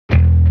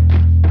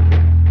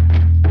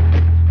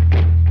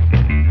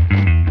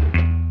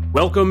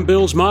Welcome,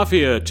 Bills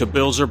Mafia, to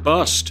Bills or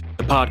Bust,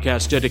 the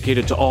podcast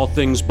dedicated to all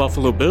things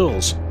Buffalo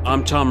Bills.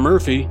 I'm Tom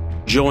Murphy.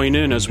 Join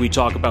in as we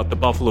talk about the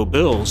Buffalo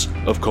Bills,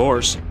 of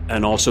course,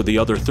 and also the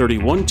other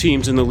 31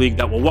 teams in the league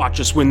that will watch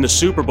us win the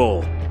Super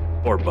Bowl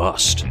or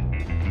bust.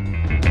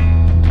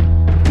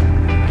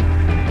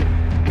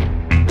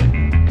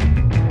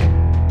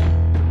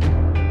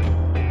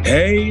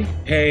 Hey,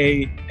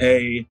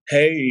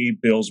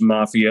 Bills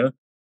Mafia.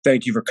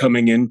 Thank you for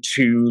coming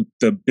into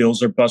the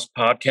Bills or Bust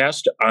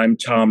podcast. I'm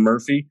Tom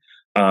Murphy.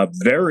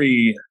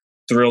 Very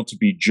thrilled to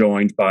be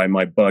joined by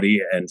my buddy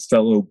and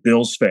fellow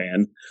Bills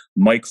fan,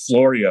 Mike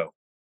Florio.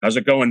 How's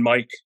it going,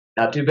 Mike?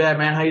 Not too bad,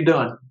 man. How you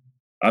doing?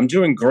 I'm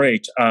doing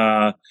great.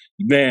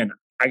 Man,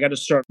 I got to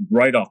start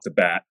right off the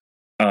bat.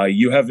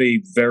 You have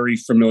a very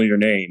familiar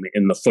name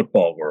in the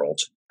football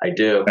world. I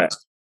do.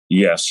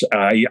 Yes.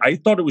 I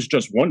thought it was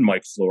just one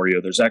Mike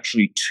Florio. There's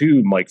actually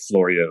two Mike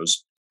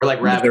Florios. We're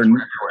like rabbits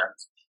everywhere.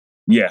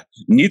 Yeah,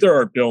 neither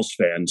are Bills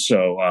fans,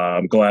 so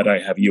I'm glad I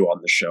have you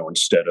on the show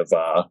instead of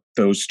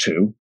those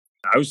two.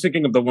 I was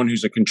thinking of the one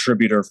who's a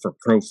contributor for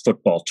Pro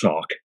Football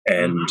Talk,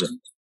 and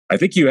I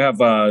think you have,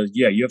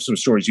 you have some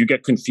stories. You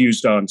get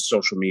confused on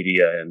social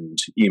media and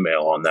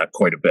email on that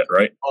quite a bit,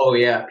 right? Oh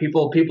yeah,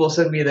 people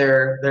send me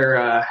their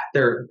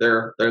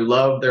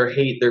love, their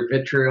hate, their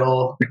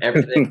vitriol,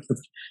 everything.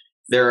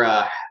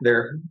 their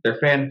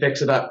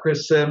fanfics about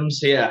Chris Sims.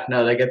 Yeah,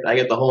 no, I get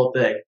the whole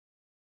thing.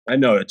 I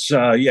know it's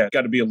got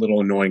to be a little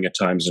annoying at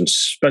times, and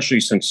especially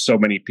since so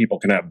many people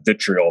can have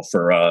vitriol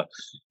for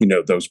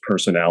those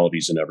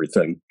personalities and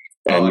everything.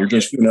 And you're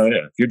just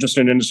you're just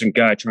an innocent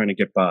guy trying to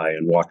get by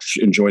and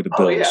enjoy the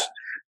Bills. Oh,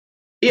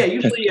 yeah.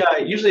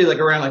 Usually like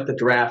around like the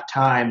draft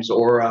times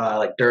or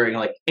like during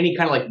like any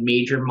kind of like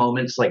major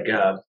moments, like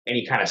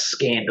any kind of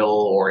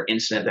scandal or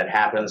incident that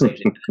happens, they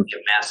usually get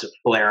a massive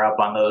flare up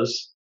on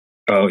those.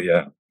 Oh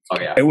yeah.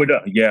 It would.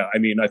 I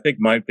mean, I think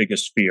my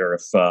biggest fear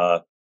if.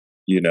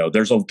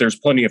 There's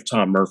plenty of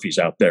Tom Murphys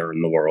out there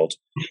in the world,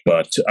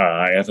 but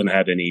I haven't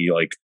had any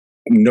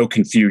no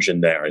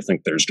confusion there. I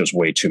think there's just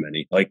way too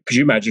many. Like, could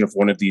you imagine if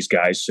one of these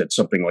guys said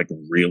something like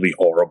really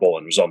horrible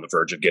and was on the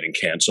verge of getting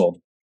canceled?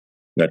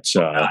 That's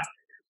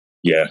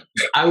yeah.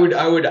 I would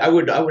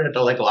have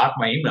to like lock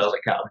my emails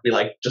account. Be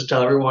like, just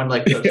tell everyone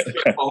like just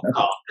a phone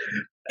call.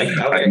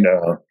 I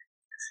know.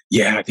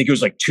 Yeah, I think it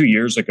was like 2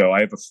 years ago. I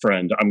have a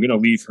friend. I'm going to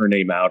leave her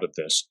name out of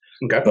this,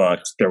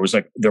 but there was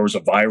a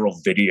viral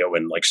video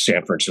in like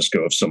San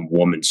Francisco of some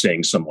woman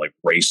saying some like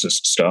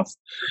racist stuff,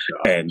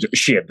 and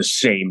she had the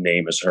same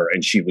name as her,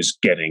 and she was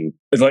getting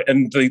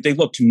and they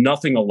looked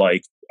nothing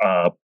alike,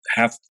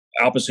 half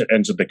opposite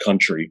ends of the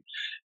country,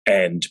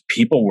 and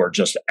people were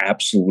just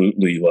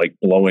absolutely like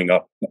blowing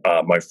up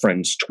my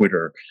friend's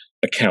Twitter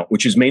account,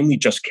 which is mainly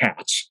just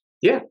cats.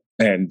 Yeah,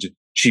 and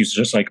she's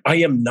just like, I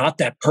am not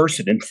that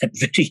person in that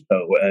video.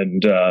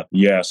 And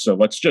so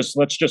let's just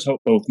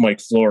hope both Mike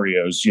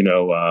Florios,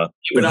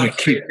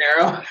 keep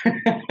narrow.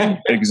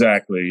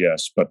 Exactly,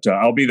 yes. But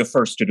I'll be the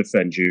first to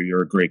defend you.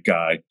 You're a great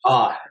guy.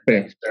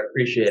 Thanks. I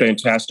appreciate it.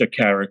 Fantastic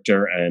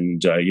character.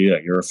 And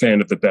you're a fan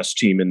of the best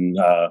team in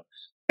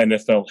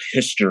NFL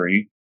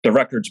history. The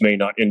records may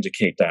not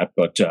indicate that,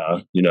 but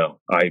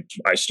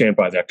I stand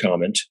by that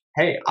comment.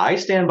 Hey, I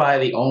stand by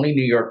the only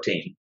New York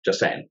team.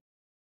 Just saying.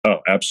 Oh,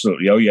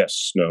 absolutely. Oh,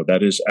 yes. No,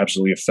 that is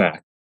absolutely a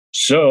fact.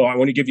 So I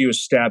want to give you a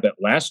stab at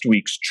last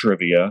week's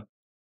trivia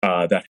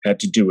that had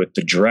to do with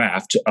the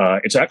draft.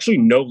 It's actually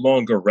no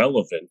longer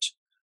relevant,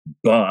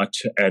 but,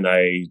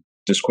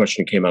 this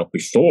question came out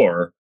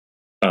before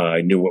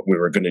I knew what we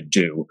were going to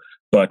do.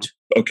 But,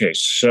 okay,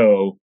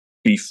 so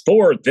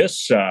before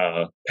this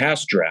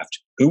past draft,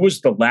 who was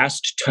the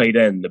last tight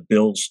end the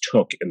Bills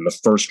took in the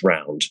first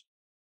round?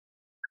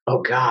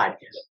 Oh, God.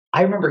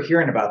 I remember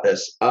hearing about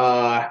this.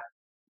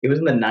 It was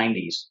in the 90s,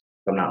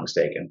 if I'm not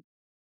mistaken.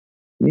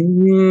 A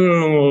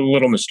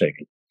little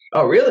mistaken.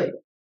 Oh, really?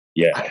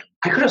 Yeah.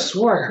 I could have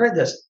swore I heard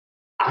this.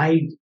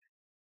 The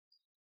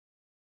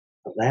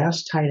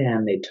last tight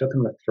end they took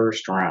in the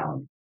first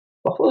round.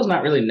 Buffalo's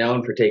not really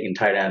known for taking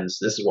tight ends.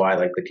 This is why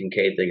the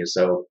Kincaid thing is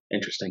so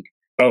interesting.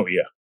 Oh,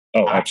 yeah.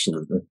 Oh,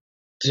 absolutely.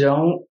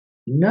 Don't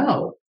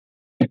know.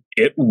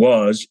 It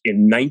was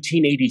in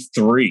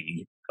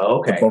 1983.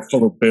 Okay. The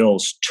Buffalo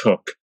Bills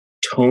took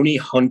Tony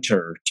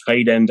Hunter,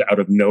 tight end out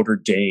of Notre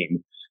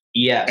Dame.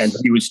 Yes. And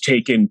he was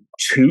taken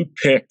 2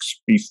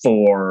 picks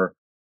before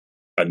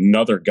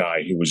another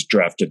guy who was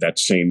drafted that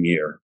same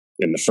year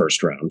in the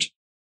first round.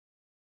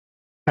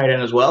 Tight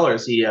end as well, or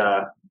is he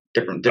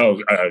different?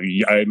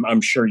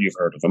 I'm sure you've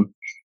heard of him.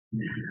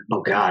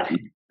 Oh, God.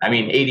 I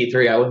mean,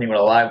 83, I wasn't even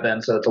alive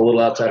then, so it's a little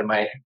outside of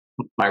my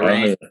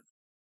range.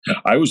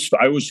 I was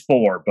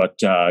 4, but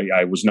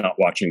I was not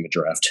watching the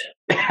draft.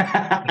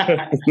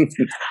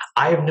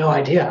 I have no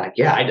idea.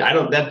 Yeah, I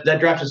don't. That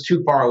draft is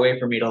too far away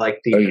for me to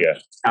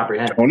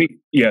comprehend.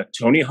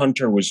 Tony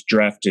Hunter was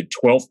drafted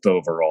 12th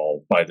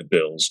overall by the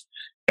Bills,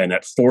 and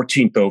at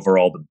 14th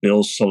overall, the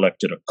Bills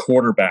selected a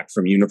quarterback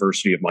from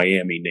University of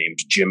Miami named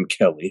Jim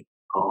Kelly.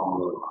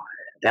 Oh,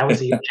 that was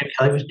the year Jim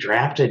Kelly was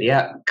drafted.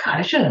 Yeah, God,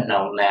 I should have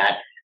known that.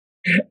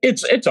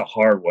 It's a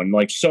hard one.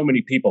 Like so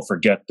many people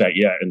forget that.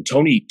 Yeah, and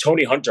Tony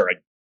Hunter, I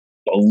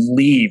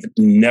believe,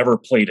 never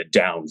played it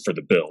down for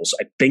the Bills.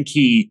 I think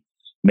he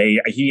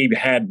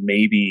had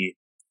maybe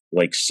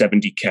like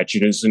 70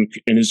 catches in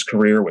his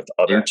career with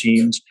other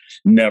teams.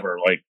 Never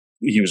like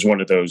he was one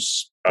of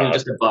those. He was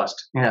just a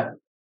bust. Yeah,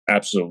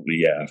 absolutely.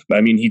 Yeah,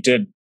 I mean he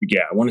did.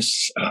 Yeah, I want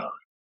to.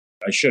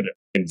 I should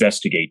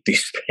investigate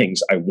these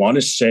things. I want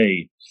to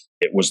say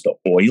it was the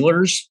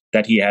Oilers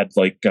that he had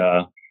like.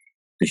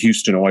 The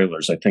Houston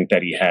Oilers, I think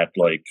that he had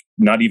like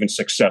not even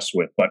success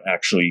with, but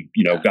actually,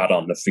 got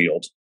on the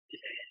field.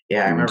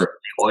 Yeah, I remember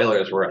the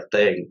Oilers were a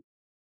thing.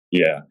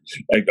 Yeah.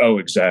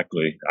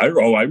 Exactly. I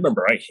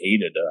remember I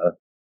hated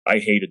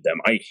them.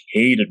 I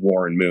hated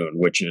Warren Moon,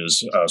 which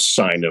is a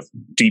sign of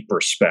deep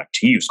respect.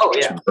 He used to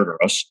just murder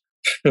us.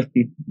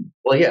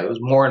 Well, yeah, it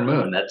was Warren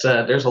Moon. That's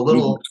there's a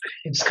little.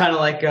 It's kind of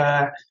like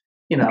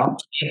you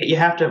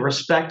have to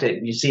respect it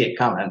and you see it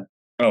coming.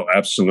 Oh,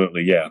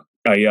 absolutely, yeah.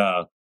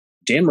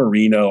 Dan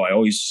Marino, I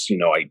always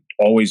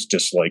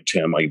disliked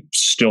him. I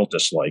still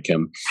dislike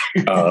him,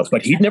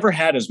 but he'd never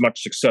had as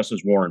much success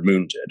as Warren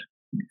Moon did.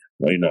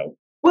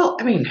 Well,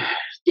 I mean,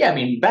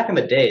 back in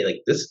the day,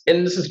 like this,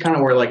 and this is kind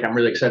of where like I'm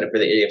really excited for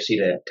the AFC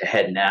to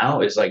head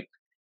now. Is like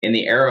in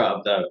the era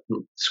of the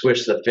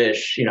squish the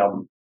fish,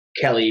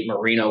 Kelly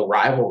Marino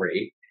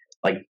rivalry.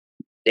 Like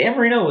Dan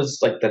Marino was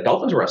like the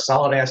Dolphins were a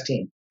solid ass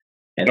team,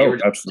 and it was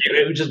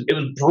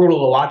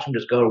brutal to watch them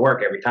just go to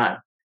work every time.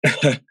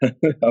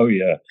 Oh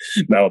yeah,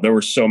 no, there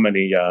were so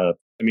many.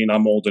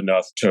 I'm old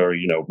enough to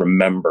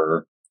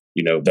remember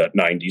that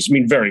 90s. I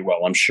mean, very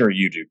well. I'm sure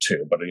you do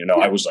too. But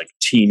I was like a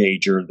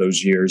teenager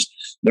those years.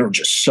 There were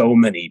just so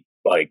many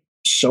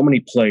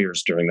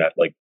players during that.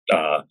 Like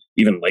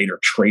even later,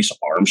 Trace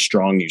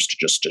Armstrong used to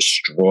just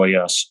destroy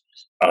us.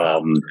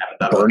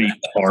 Bernie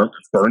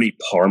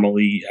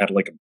Parmalee had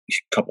like a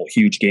couple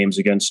huge games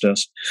against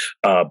us.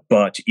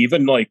 But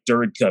even like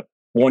during the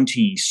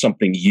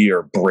 20-something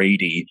year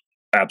Brady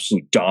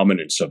absolute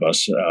dominance of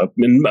us.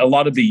 And a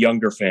lot of the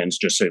younger fans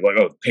just say, like,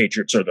 oh, the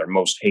Patriots are their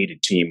most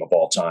hated team of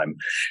all time.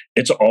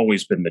 It's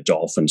always been the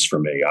Dolphins for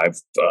me.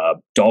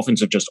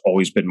 Dolphins have just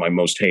always been my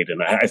most hated.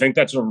 And I think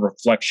that's a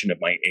reflection of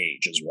my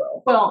age as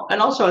well. Well,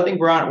 and also I think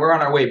we're on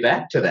our way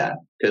back to that,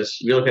 because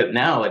you look at it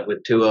now, like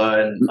with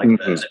Tua and like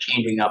the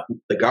changing up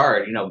the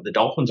guard, the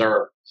Dolphins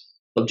are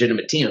a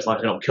legitimate team as long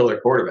as they don't kill their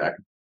quarterback.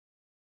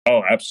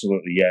 Oh,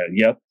 absolutely. Yeah.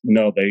 Yep.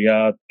 No,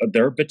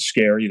 they're a bit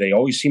scary. They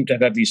always seem to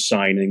have these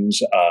signings.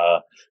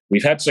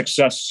 We've had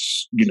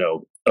success,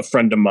 a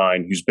friend of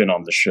mine who's been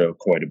on the show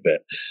quite a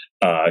bit.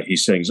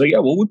 He's saying, so, yeah,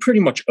 well, we pretty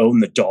much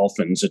own the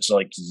Dolphins. It's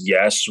like,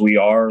 yes, we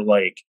are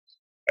like,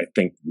 I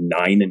think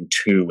 9-2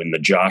 in the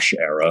Josh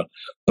era,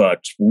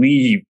 but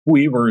we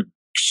were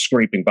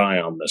scraping by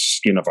on the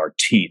skin of our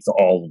teeth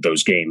all of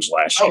those games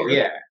last year. Oh,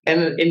 yeah.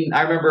 And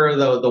I remember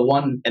the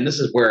one, and this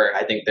is where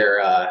I think their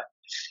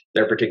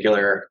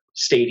particular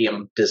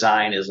stadium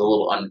design is a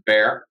little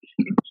unfair,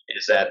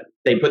 is that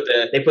they put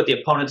the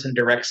opponents in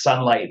direct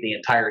sunlight the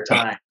entire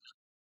time.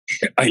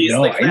 I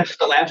know. Like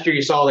last year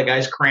you saw the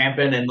guys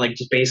cramping and like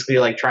just basically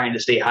like trying to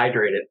stay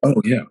hydrated.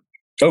 Oh yeah.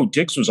 Oh,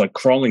 Diggs was like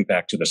crawling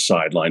back to the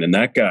sideline, and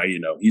that guy,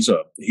 he's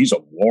a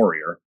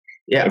warrior.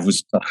 Yeah. It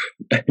was.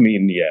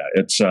 We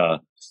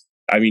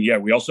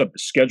also have the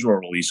schedule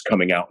release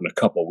coming out in a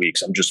couple of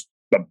weeks. I'm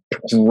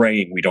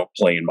praying we don't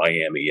play in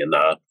Miami in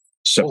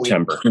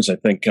September, because I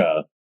think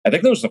that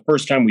was the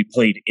first time we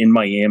played in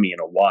Miami in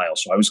a while.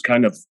 So I was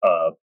kind of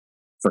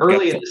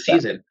early in the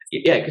season.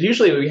 Yeah, because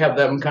usually we have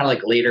them kind of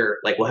like later,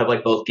 like we'll have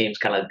like both games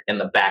kind of in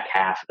the back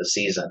half of the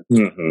season.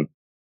 Mm-hmm.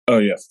 Oh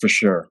yeah, for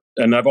sure.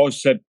 And I've always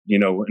said,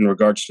 in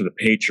regards to the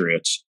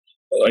Patriots,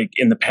 like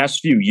in the past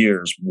few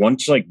years,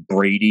 once like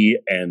Brady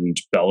and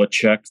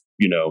Belichick,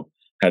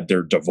 had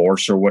their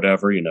divorce or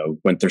whatever,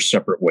 went their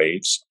separate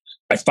ways,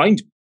 I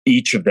find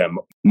each of them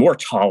more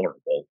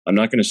tolerable. I'm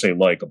not going to say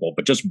likable,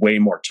 but just way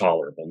more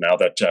tolerable now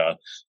that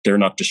they're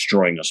not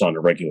destroying us on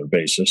a regular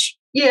basis.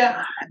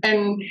 Yeah.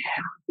 And,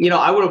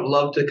 I would have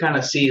loved to kind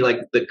of see like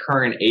the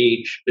current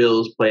age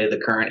Bills play the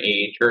current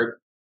age, or,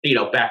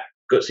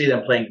 go see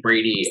them playing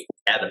Brady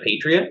as a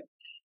Patriot.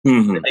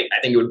 Mm-hmm. I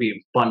think it would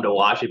be fun to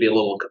watch. It'd be a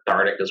little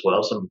cathartic as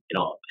well. Some,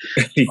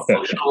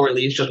 emotional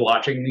release just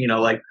watching,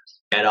 like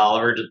Ed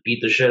Oliver just beat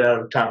the shit out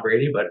of Tom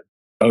Brady. But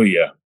oh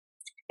yeah.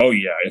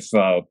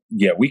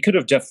 If we could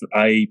have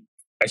I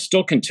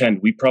still contend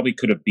we probably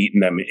could have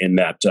beaten them in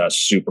that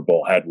Super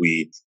Bowl had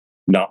we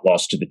not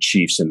lost to the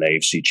Chiefs in the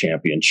AFC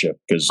Championship,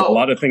 because a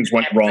lot of things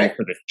went wrong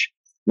for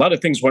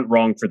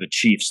the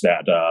Chiefs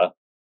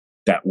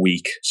that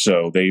week.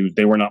 So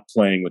they were not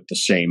playing with the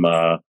same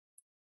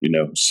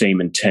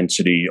same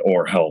intensity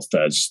or health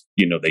as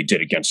they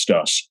did against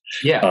us.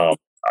 Yeah.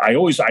 I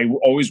always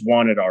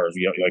wanted our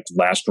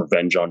last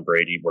revenge on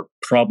Brady. We're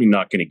probably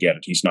not going to get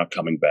it. He's not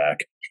coming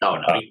back. Oh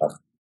no.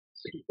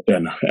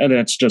 And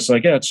it's just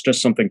like, it's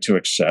just something to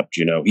accept.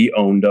 He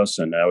owned us,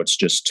 and now it's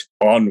just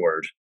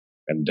onward.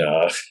 And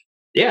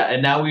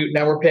and now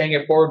we're paying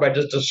it forward by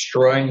just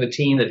destroying the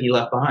team that he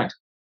left behind.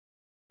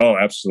 Oh,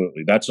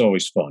 absolutely. That's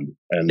always fun,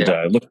 and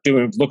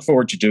look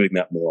forward to doing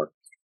that more.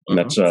 And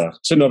that's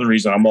another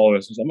reason I'm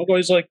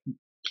always like.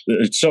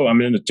 So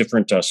I'm in a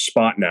different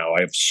spot now.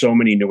 I have so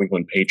many New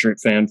England Patriot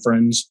fan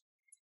friends,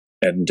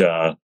 and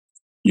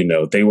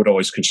they would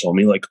always console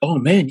me like, "Oh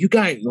man, you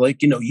guys,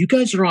 you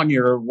guys are on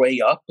your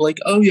way up." Like,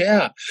 "Oh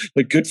yeah,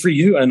 like good for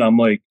you." And I'm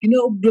like,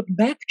 but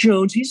Mac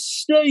Jones,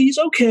 he's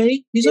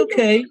okay, he's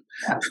okay.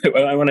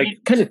 When I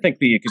kind of think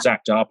the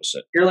exact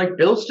opposite. You're like,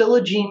 Bill's still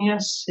a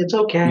genius. It's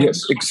okay.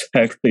 Yes,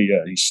 exactly.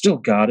 Yeah, you still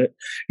got it.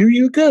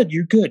 You're good.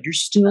 You're good. You're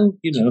still,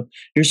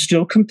 you're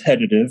still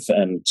competitive,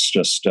 and it's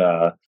just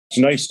it's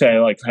nice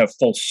to have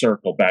full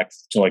circle back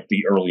to like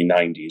the early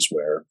 '90s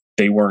where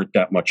they weren't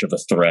that much of a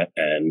threat,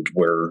 and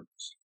we're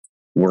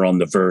on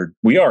the verge.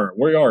 We are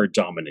a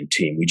dominant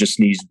team. We just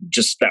need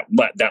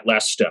that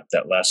last step.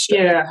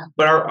 Yeah,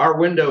 but our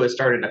window is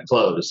starting to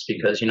close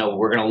because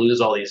we're going to lose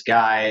all these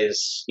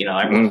guys.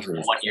 Everyone's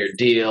 1-year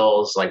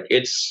deals. Like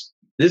this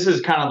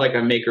is kind of like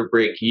a make or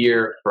break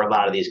year for a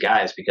lot of these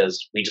guys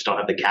because we just don't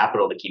have the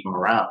capital to keep them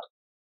around.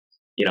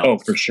 Oh,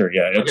 for sure.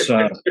 Yeah, it's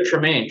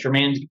Tremaine.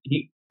 Tremaine.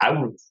 I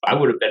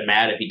would have been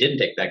mad if he didn't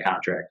take that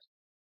contract.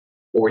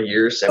 4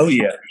 years. Oh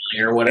yeah,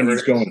 or whatever.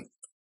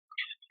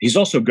 He's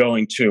also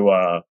going to.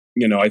 I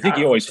think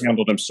he always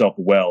handled himself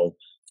well.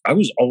 I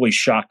was always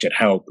shocked at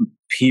how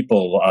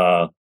people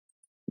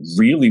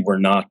really were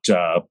not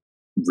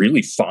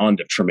really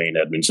fond of Tremaine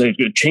Edmonds.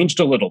 It changed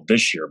a little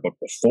this year, but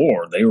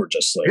before they were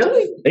just like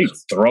they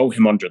throw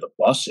him under the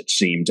bus. It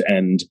seemed,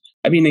 and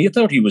I mean, he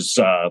thought he was.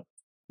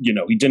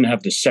 He didn't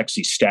have the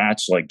sexy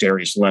stats like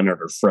Darius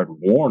Leonard or Fred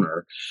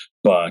Warner,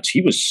 but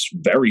he was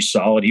very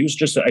solid. He was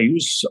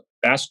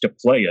asked to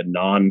play a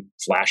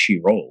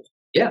non-flashy role.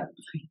 Yeah.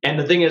 And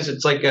the thing is,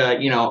 it's like,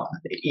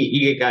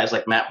 you get guys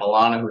like Matt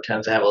Milano who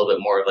tends to have a little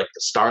bit more of like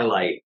the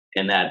starlight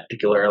in that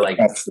particular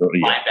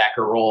linebacker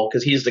role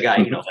because he's the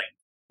guy,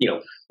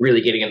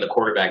 really getting in the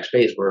quarterback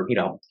space where,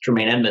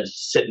 Tremaine Edmonds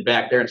is sitting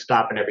back there and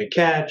stopping every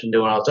catch and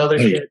doing all this other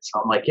shit.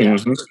 So I'm like, yeah.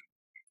 Mm-hmm.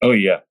 Oh,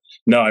 yeah.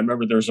 No, I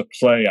remember there was a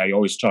play I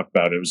always talk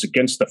about. It was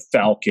against the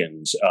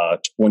Falcons,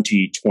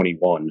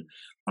 2021,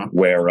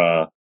 where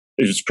it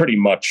was pretty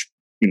much,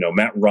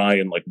 Matt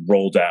Ryan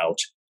rolled out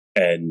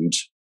and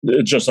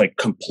just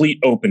complete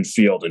open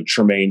field, and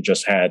Tremaine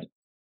just had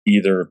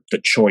either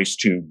the choice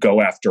to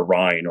go after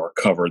Ryan or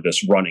cover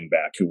this running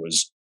back who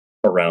was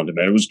around him.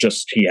 And it was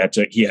just he had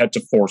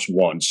to force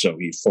one, so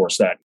he forced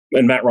that.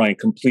 And Matt Ryan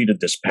completed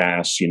this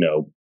pass.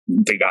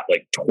 They got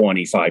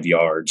 25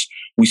 yards.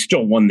 We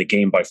still won the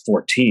game by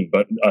 14,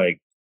 but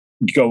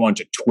go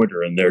onto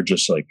Twitter and they're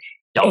just like,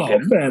 "Oh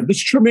man,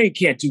 this Tremaine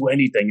can't do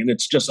anything." And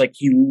it's just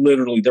he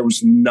literally, there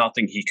was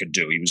nothing he could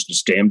do. He was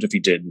just damned if he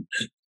didn't.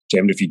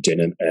 Damned if he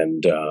didn't,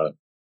 and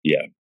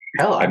yeah.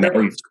 Hell, I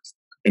remember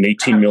an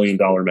 $18 million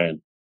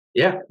man.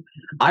 Yeah,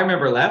 I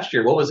remember last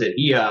year. What was it?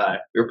 We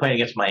were playing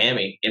against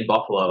Miami in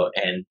Buffalo,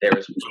 and there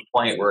was a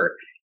point where,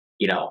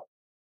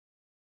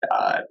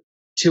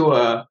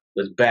 Tua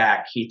was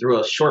back. He threw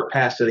a short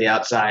pass to the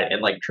outside,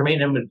 and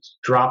Tremaine Edmonds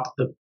dropped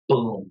the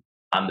boom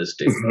on this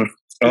dude.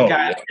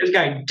 This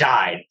guy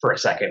died for a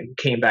second,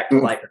 came back to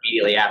life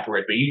immediately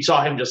afterwards. But you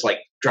saw him just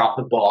drop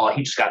the ball.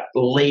 He just got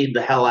laid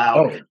the hell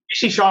out. You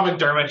see Sean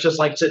McDermott just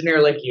sitting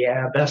there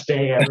yeah, best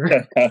day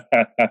ever.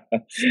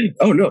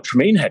 Oh no,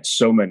 Tremaine had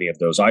so many of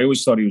those. I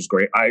always thought he was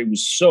great. I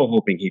was so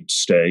hoping he'd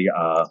stay.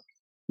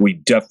 We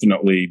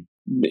definitely,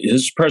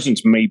 his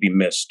presence may be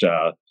missed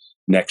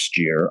next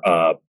year.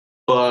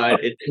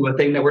 But it's the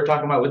thing that we're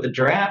talking about with the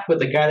draft, with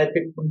the guy that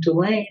picked from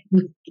Tulane.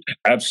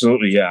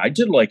 Absolutely, yeah. I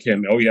did like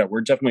him. Oh, yeah,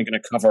 we're definitely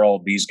going to cover all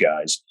of these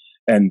guys.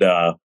 And,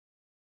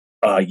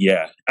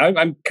 yeah,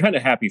 I'm kind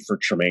of happy for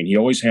Tremaine. He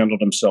always handled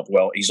himself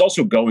well. He's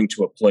also going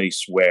to a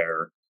place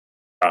where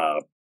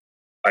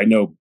I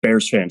know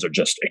Bears fans are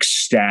just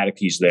ecstatic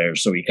he's there.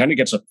 So he kind of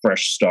gets a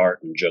fresh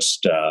start and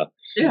just,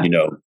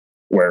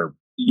 where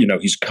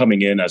he's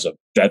coming in as a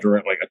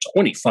veteran, a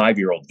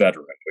 25-year-old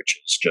veteran, which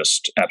is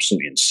just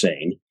absolutely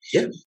insane.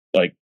 Yeah.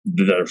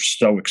 They're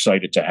so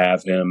excited to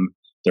have him.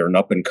 They're an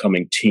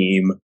up-and-coming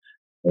team.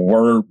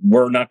 We're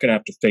not going to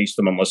have to face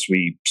them unless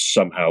we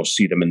somehow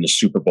see them in the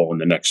Super Bowl in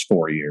the next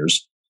 4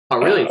 years. Oh,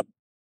 really?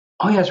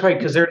 Oh, yeah, that's right,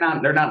 because they're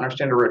not in our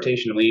standard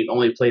rotation. We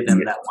only played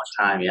them that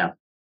one time, yeah.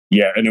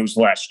 Yeah, and it was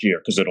last year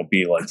because it'll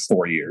be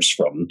 4 years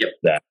from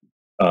that.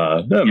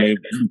 Maybe.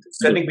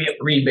 I think we have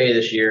Green Bay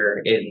this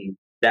year in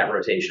that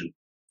rotation.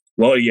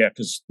 Well, yeah,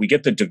 because we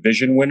get the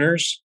division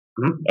winners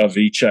of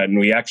each, and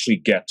we actually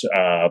get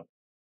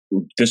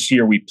this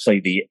year we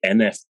play the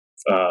NFC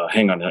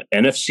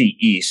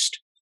East,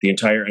 the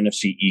entire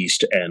NFC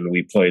East, and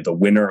we play the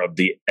winner of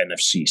the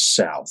NFC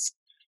South,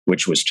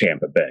 which was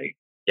Tampa Bay.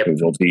 Yep. It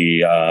will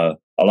be a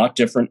lot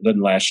different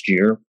than last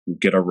year. We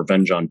get our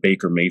revenge on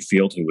Baker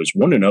Mayfield, who was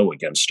 1-0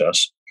 against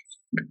us.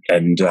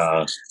 And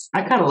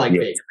I kind of like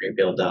Baker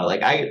Mayfield though.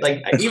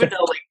 Even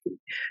though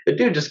the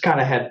dude just kind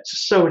of had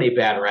so many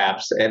bad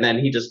raps, and then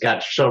he just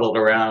got shuttled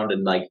around,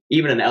 and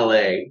even in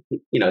LA,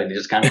 they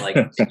just kind of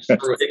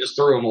they just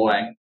threw him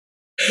away.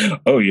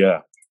 Oh yeah,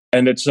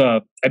 and it's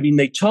I mean,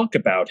 they talk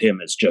about him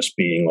as just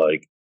being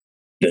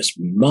this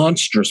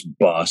monstrous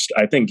bust.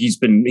 I think he's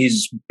been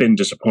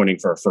disappointing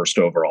for a first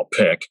overall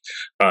pick.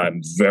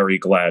 I'm very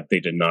glad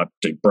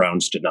the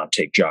Browns did not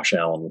take Josh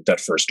Allen with that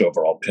first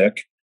overall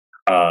pick.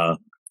 But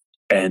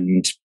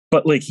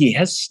like, he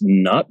has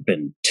not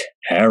been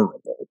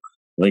terrible.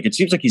 Like, it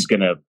seems like he's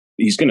gonna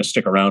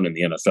stick around in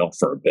the NFL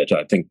for a bit.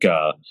 I think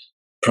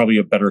probably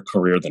a better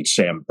career than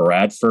Sam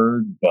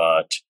Bradford,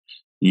 but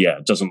yeah,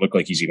 it doesn't look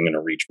like he's even going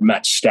to reach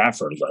Matt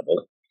Stafford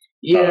level.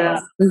 Yeah,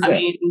 I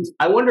mean,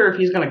 I wonder if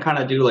he's going to kind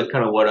of do like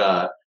what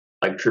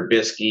like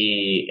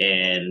Trubisky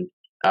and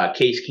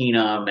Case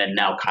Keenum and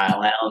now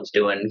Kyle Allen's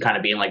doing, kind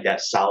of being like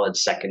that solid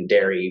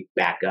secondary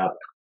backup.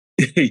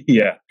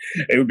 Yeah,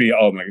 it would be.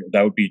 Oh my,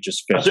 that would be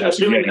just fantastic.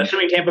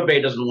 Assuming Tampa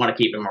Bay doesn't want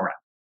to keep him around.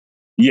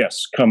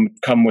 Yes,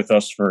 come with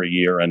us for a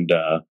year, and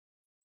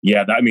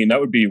yeah, I mean,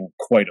 that would be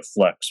quite a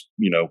flex.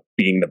 You know,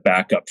 being the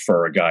backup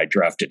for a guy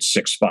drafted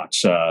 6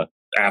 spots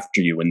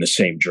after you in the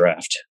same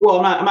draft.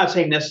 Well, I'm not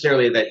saying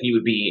necessarily that he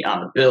would be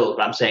on the Bills,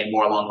 but I'm saying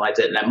more along the lines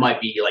that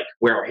might be like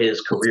where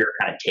his career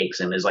kind of takes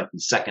him, is like the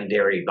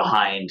secondary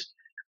behind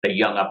a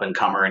young up and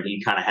comer, and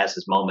he kind of has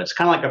his moments,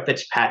 kind of like a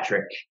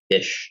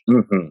Fitzpatrick-ish.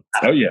 Mm-hmm.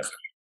 Oh yeah,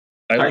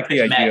 I like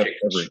the idea of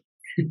every.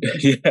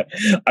 Yeah,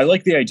 I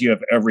like the idea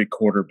of every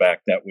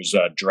quarterback that was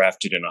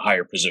drafted in a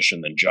higher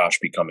position than Josh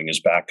becoming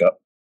his backup.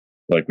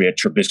 Like, we had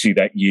Trubisky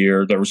that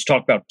year. There was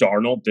talk about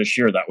Darnold this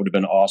year. That would have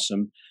been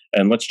awesome.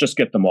 And let's just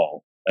get them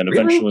all. And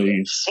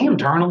eventually, Sam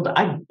Darnold,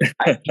 I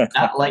do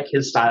not like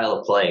his style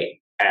of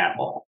play at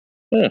all.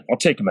 Yeah, I'll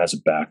take him as a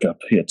backup.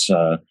 It's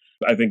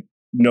I think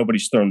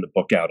nobody's thrown the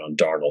book out on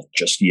Darnold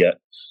just yet.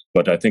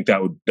 But I think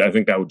that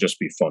would just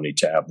be funny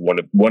to have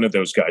one of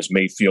those guys,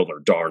 Mayfield or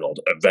Darnold,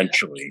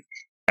 eventually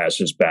as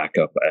his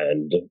backup.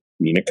 And I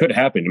mean, it could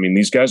happen. I mean,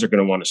 these guys are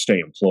going to want to stay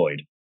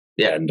employed.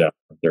 Yeah, and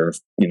they're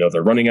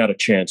running out of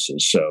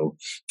chances. So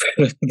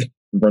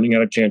running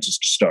out of chances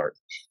to start.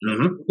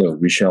 Mm-hmm. So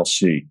we shall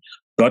see.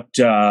 But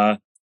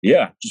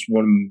yeah, just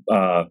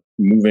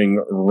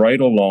moving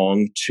right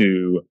along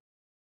to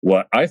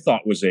what I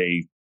thought was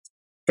a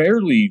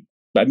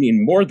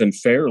more than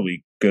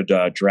fairly good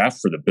draft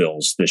for the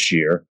Bills this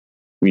year.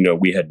 You know,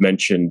 we had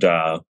mentioned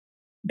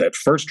that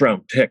first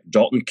round pick,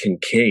 Dalton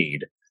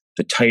Kincaid,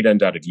 the tight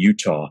end out of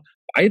Utah.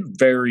 I had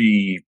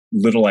very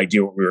little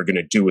idea what we were going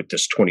to do with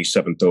this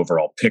 27th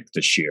overall pick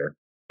this year.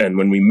 And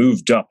when we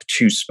moved up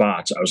 2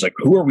 spots, I was like,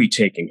 who are we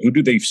taking? Who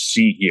do they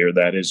see here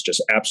that is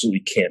just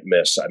absolutely can't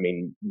miss? I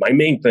mean, my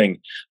main thing,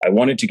 I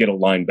wanted to get a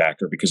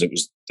linebacker because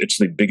it's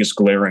the biggest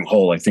glaring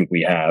hole I think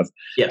we have.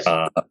 Yes.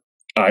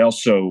 I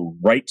also,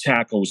 right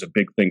tackle was a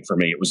big thing for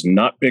me. It was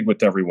not big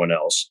with everyone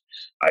else.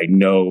 I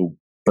know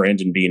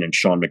Brandon Beane and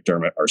Sean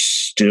McDermott are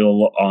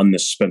still on the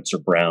Spencer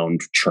Brown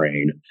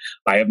train.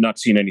 I have not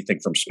seen anything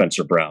from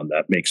Spencer Brown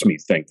that makes me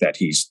think that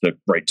he's the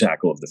right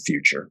tackle of the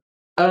future.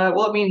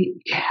 Well, I mean,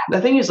 the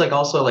thing is, like,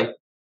 also, like,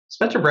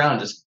 Spencer Brown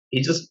just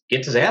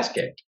gets his ass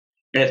kicked,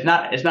 and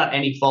it's not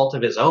any fault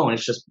of his own.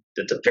 It's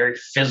a very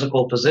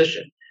physical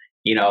position.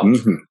 You know,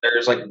 mm-hmm.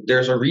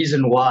 there's a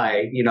reason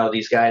why, you know,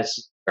 these guys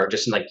are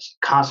just in like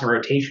constant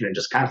rotation and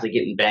just constantly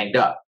getting banged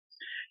up.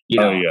 You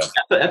know,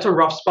 that's a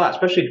rough spot,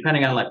 especially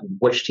depending on like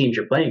which teams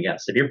you're playing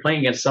against. If you're playing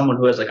against someone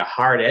who has like a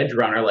hard edge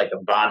runner, like a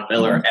Von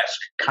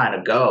Miller-esque kind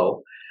of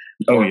go.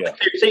 Oh yeah.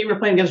 Say you were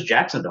playing against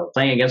Jacksonville,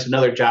 playing against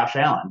another Josh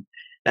Allen.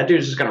 That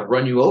dude's just going to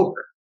run you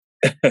over.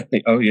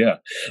 Oh yeah.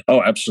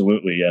 Oh,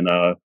 absolutely. And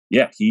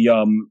he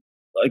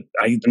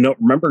I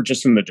remember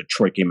just in the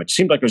Detroit game, it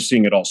seemed like I was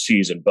seeing it all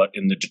season, but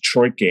in the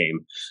Detroit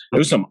game, there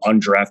was some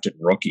undrafted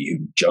rookie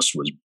who just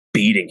was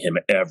beating him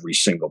every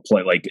single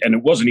play. Like, and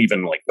it wasn't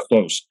even like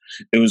close.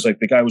 It was like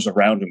the guy was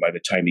around him by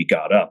the time he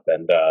got up.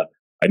 And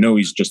I know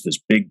he's just this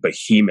big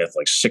behemoth,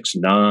 like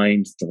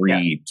 6'9",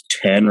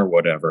 310 or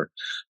whatever.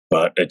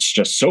 But it's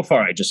just, so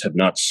far, I just have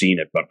not seen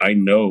it. But I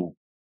know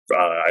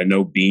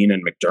Beane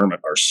and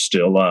McDermott are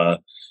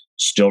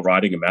still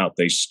riding him out.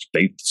 They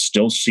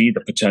still see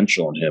the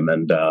potential in him.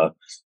 And,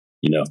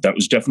 that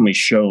was definitely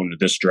shown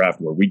this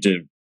draft where we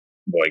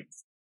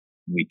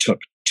took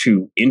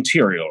 2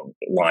 interior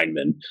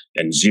linemen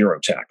and 0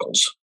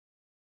 tackles.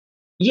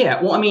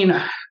 Yeah, well, I mean,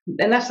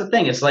 and that's the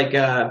thing. It's like,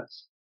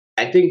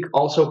 I think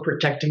also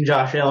protecting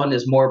Josh Allen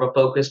is more of a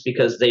focus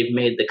because they've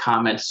made the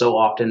comment so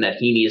often that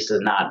he needs to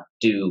not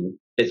do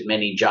as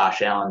many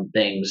Josh Allen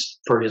things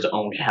for his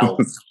own health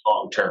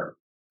long term.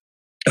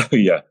 Oh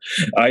yeah,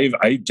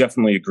 I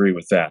definitely agree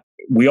with that.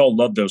 We all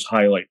love those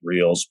highlight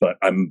reels, but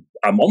I'm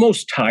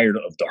almost tired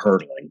of the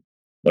hurdling.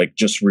 Like,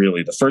 just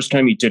really, the first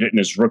time he did it in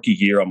his rookie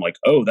year, I'm like,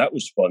 oh, that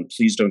was fun.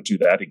 Please don't do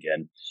that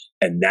again.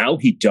 And now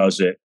he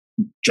does it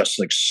just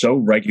like so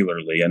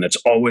regularly, and it's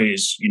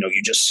always, you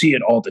just see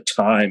it all the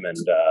time. And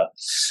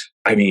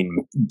I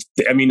mean,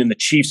 in the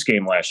Chiefs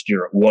game last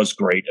year, it was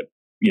great. It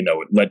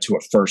led to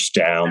a first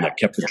down that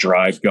kept the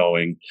drive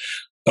going.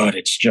 But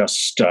it's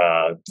just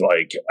I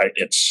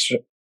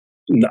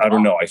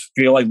don't know. I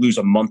feel I lose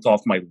a month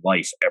off my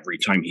life every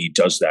time he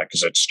does that,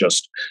 because it's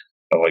just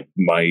like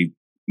my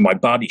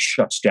body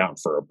shuts down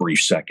for a brief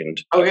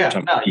second. Oh yeah,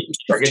 no, you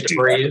forget to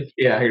breathe. That.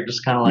 Yeah, you're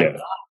just kind of like. Yeah.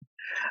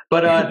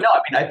 But no, I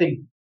mean, I think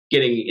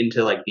getting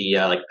into like the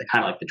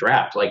kind of like the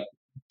draft, like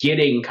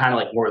getting kind of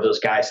like more of those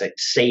guys that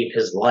save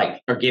his life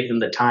or give him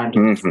the time to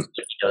do what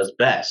he does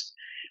best,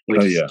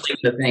 which is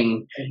the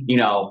thing,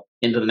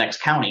 into the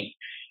next county.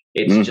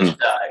 It's just,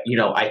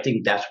 I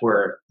think that's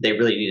where they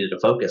really needed to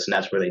focus, and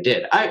that's where they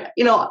did.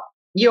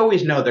 You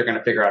always know they're going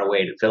to figure out a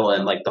way to fill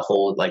in like the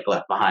hole like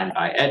left behind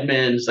by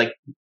Edmonds. Like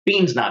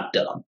Bean's not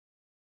dumb.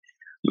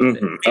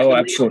 Oh,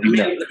 absolutely.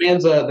 The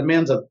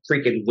man's a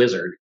freaking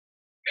wizard.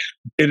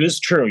 It is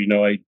true.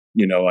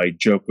 I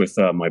joke with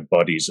my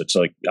buddies. It's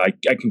like I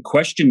can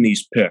question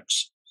these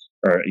picks,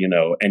 or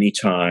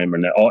anytime,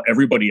 and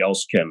everybody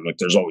else can. Like,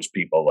 there's always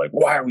people like,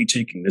 why are we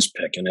taking this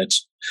pick? And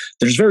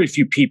there's very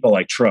few people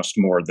I trust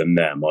more than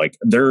them. Like,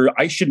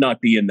 I should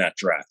not be in that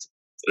draft.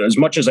 As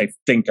much as I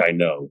think I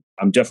know,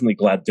 I'm definitely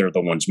glad they're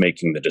the ones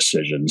making the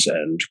decisions.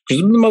 And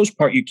because for the most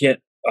part, you can't.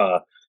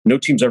 No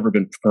team's ever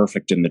been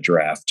perfect in the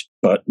draft,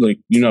 but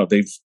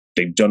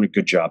they've done a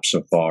good job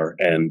so far.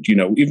 And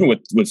even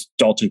with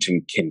Dalton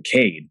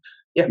Kincaid,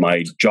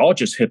 my jaw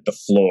just hit the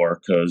floor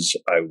because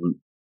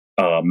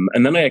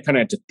and then I kind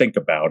of had to think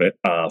about it.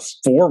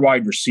 4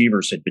 wide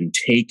receivers had been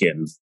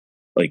taken,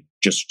 like,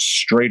 just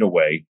straight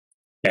away.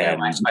 And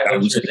my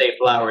Zay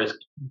Flowers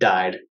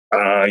died.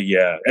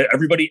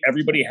 Everybody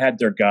had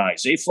their guy.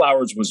 Zay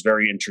Flowers was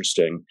very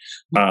interesting.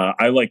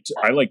 I liked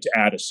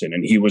Addison,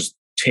 and he was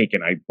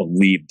taken, I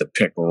believe, the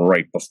pick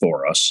right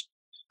before us.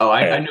 Oh,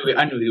 I knew he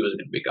was going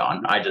to be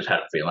gone. I just had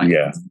a feeling.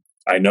 Yeah,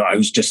 I know. I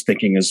was just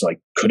thinking,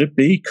 could it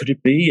be?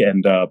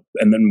 And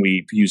then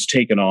he was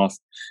taken off,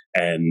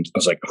 and I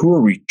was like, who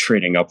are we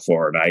trading up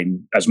for?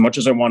 And as much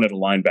as I wanted a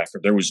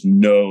linebacker, there was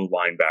no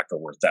linebacker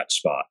worth that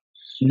spot.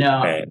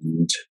 No.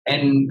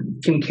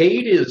 And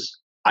Kincaid is,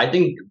 I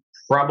think,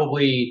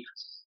 probably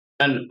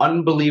an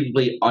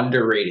unbelievably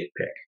underrated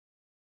pick.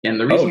 And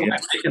the reason why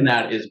I'm thinking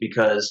that is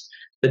because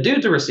the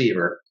dude's a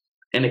receiver.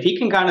 And if he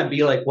can kind of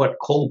be like what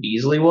Cole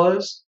Beasley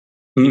was,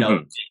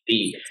 if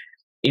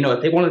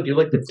they want to do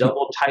like the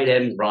double tight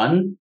end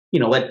run,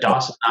 let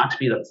Dawson Knox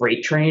be the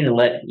freight train and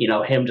let,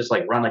 him just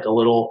like run like a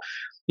little,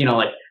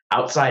 like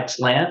outside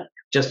slant,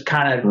 just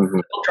kind of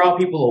draw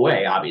people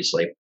away,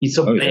 obviously. He's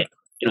so big.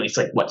 He's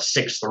like,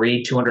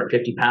 6'3",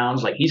 250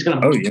 pounds. Like, he's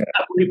going to move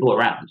people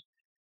around.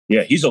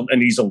 Yeah, he's a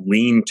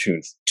lean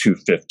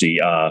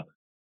 250. I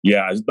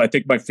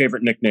think my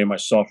favorite nickname I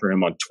saw for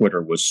him on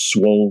Twitter was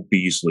Swole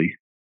Beasley.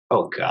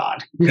 Oh,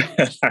 God.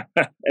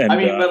 But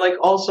like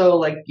also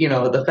like,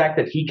 the fact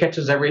that he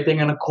catches everything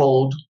in a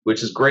cold,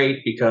 which is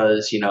great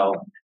because,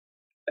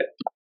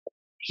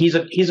 he's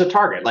a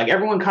target. Like,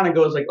 everyone kind of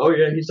goes like, oh,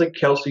 yeah, he's like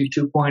Kelsey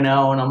 2.0.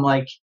 And I'm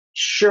like,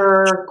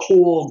 sure,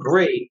 cool,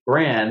 great,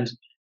 grand.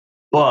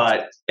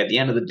 But at the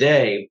end of the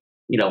day,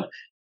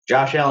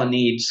 Josh Allen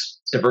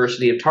needs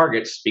diversity of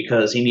targets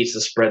because he needs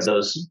to spread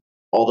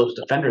all those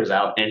defenders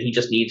out, and he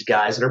just needs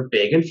guys that are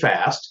big and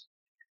fast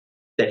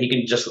that he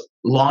can just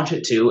launch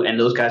it to, and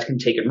those guys can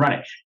take it and run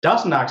it.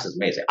 Dawson Knox is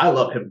amazing. I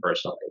love him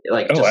personally.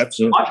 Like,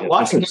 absolutely.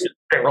 Watching him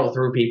roll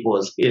through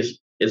people is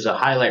a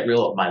highlight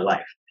reel of my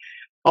life.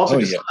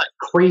 Also,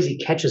 crazy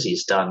catches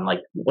he's done.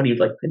 Like when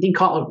he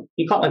caught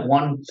like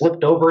one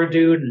flipped over a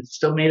dude and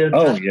still made it.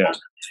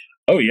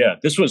 Oh yeah,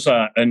 this was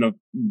I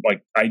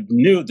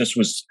knew this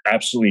was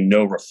absolutely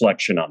no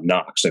reflection on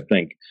Knox. I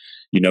think,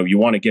 you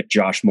want to get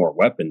Josh more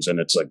weapons, and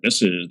it's like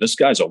this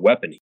guy's a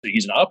weapon.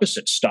 He's an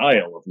opposite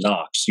style of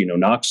Knox.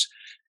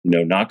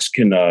 Knox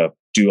can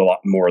do a lot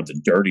more of the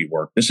dirty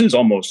work. This is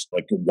almost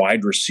like a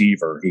wide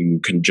receiver who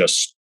can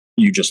just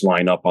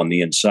line up on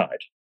the inside.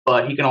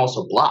 But he can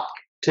also block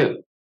too.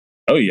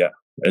 Oh yeah,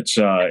 it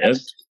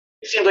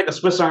seems like a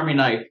Swiss Army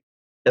knife.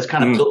 That's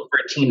kind of built for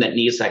a team that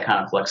needs that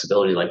kind of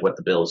flexibility, like what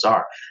the Bills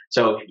are.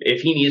 So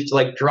if he needs to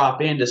like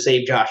drop in to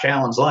save Josh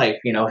Allen's life,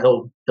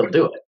 he'll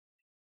do it.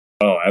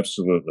 Oh,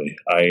 absolutely.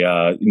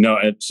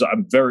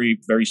 I'm very,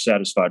 very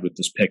satisfied with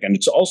this pick, and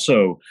it's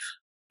also,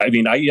 I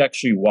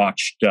actually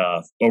watched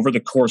over the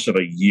course of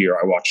a year,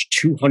 I watched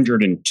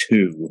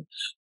 202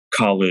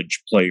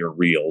 college player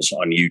reels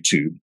on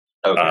YouTube.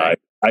 Okay.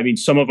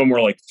 Some of them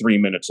were like 3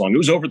 minutes long. It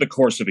was over the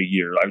course of a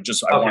year. I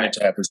wanted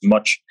to have as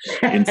much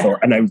info.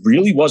 And I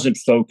really wasn't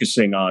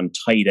focusing on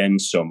tight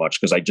ends so much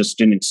because I just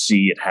didn't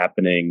see it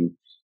happening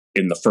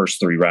in the first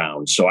 3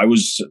 rounds. So I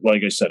was,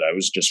 like I said, I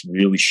was just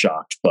really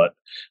shocked. But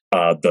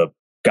the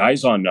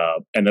guys on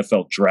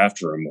NFL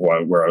Draft Room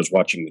where I was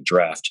watching the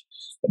draft,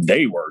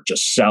 they were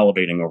just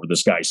salivating over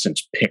this guy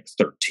since pick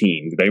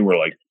 13. They were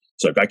like,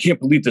 I can't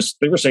believe this.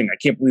 They were saying, I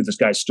can't believe this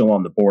guy's still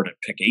on the board at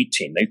pick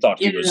 18. They thought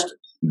he was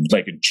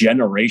like a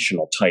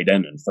generational tight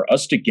end. And for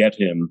us to get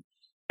him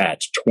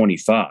at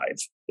 25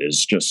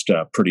 is just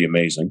pretty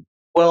amazing.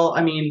 Well,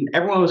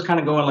 everyone was kind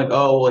of going like,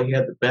 oh, well, he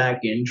had the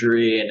back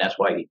injury and that's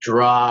why he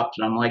dropped.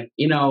 And I'm like,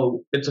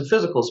 it's a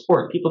physical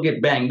sport. People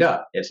get banged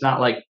up. It's not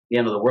like the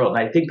end of the world.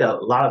 And I think that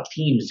a lot of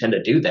teams tend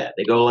to do that.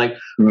 They go like,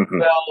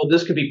 well,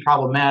 this could be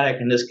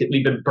problematic and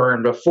we've been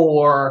burned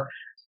before.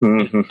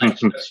 Let's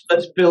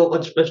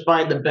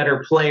find the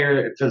better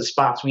player for the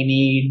spots we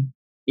need.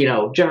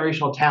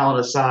 Generational talent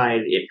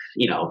aside,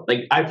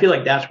 I feel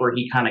like that's where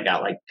he kind of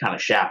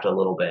got shafted a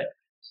little bit.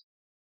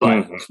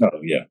 But oh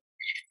yeah,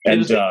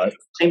 and and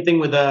same thing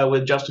with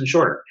Justin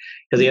Shorter,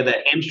 because he had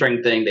that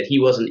hamstring thing that he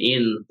wasn't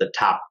in the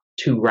top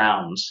 2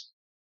 rounds.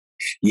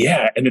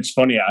 yeah, and it's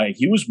funny.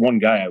 He was one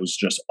guy I was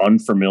just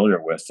unfamiliar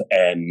with,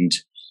 and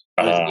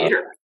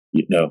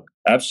you know,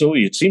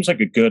 absolutely, it seems like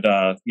a good.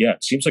 Yeah,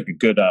 it seems like a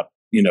good.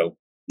 You know,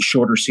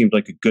 Shorter seemed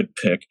like a good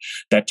pick.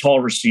 That tall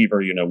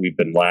receiver, you know, we've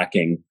been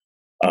lacking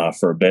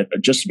for a bit.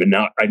 Just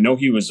now, I know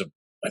he was.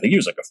 I think he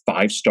was like a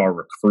 5-star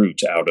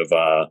recruit out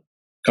of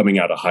coming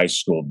out of high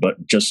school,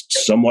 but just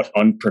somewhat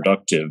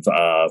unproductive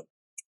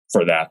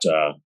for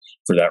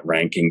that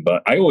ranking.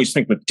 But I always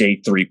think with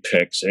day 3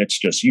 picks, it's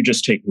just you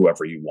just take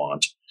whoever you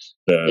want.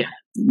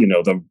 You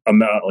know, the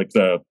amount, like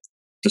the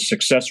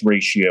success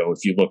ratio,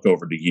 if you look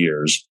over the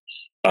years,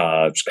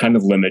 it's kind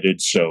of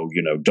limited. So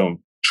you know, don't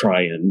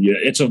try and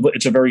it's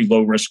a very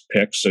low risk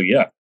pick. So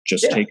yeah,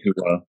 just take who.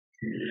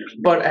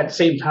 But at the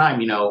same time,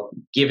 you know,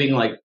 giving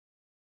like.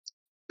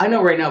 I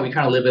know right now we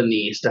kind of live in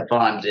the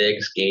Stephon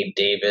Diggs, Gabe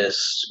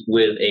Davis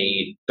with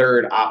a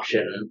third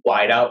option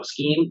wideout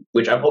scheme,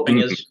 which I'm hoping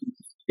is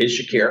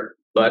Shakir.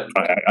 But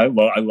I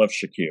love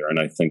Shakir,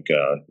 and I think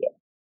yeah.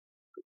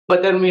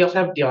 But then we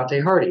also have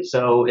Deontay Hardy,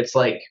 so it's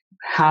like,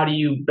 how do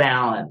you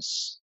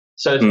balance?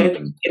 So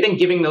I think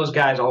giving those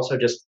guys also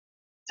just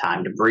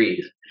time to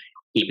breathe,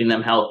 keeping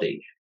them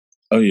healthy.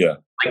 Oh yeah.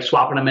 Like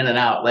swapping them in and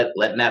out,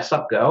 letting that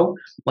stuff go.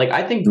 Like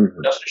I think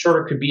Justin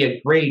Shorter could be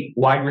a great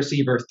wide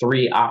receiver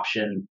 3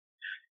 option,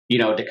 you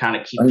know, to kind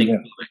of keep things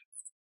moving.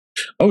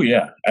 Oh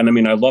yeah, and I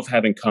mean I love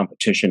having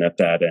competition at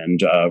that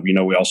end. You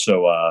know, we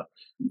also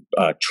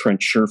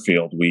Trent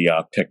Sherfield we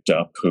picked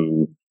up,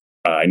 who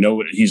I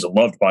know he's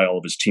loved by all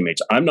of his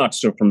teammates. I'm not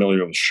so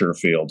familiar with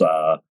Sherfield.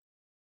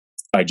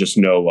 I just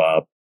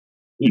know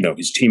you know,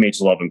 his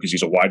teammates love him because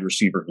he's a wide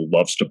receiver who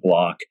loves to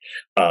block.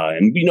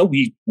 And we know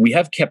we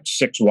have kept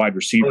 6 wide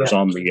receivers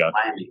on the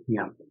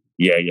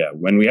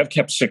when we have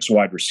kept 6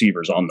 wide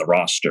receivers on the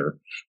roster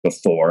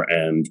before,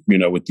 and you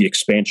know, with the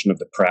expansion of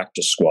the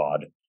practice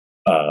squad,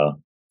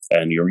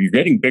 and you're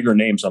getting bigger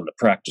names on the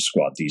practice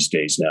squad these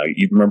days. Now,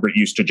 you remember it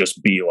used to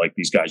just be like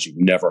these guys you've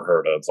never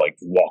heard of, like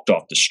walked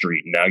off the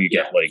street, and now you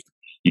get like,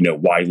 you know,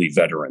 wily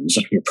veterans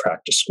on your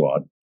practice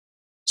squad.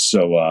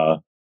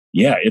 So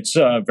yeah, it's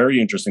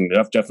very interesting.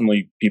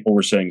 Definitely, people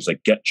were saying is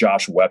like get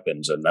Josh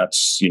weapons, and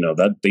that's, you know,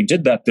 that they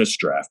did that this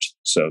draft.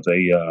 So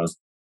they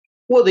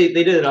well, they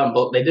did it on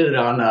both. They did it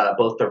on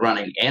both the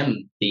running and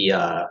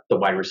the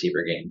wide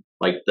receiver game.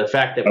 Like the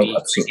fact that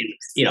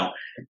you know,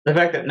 the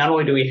fact that not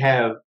only do we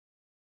have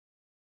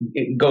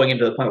going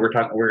into the point we're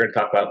going to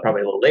talk about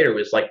probably a little later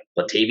was like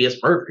Latavius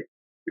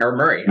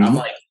Murray. I'm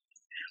like,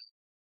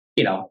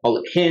 you know,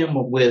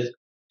 him with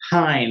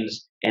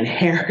Hines and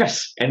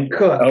Harris and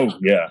Cook. Oh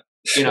yeah.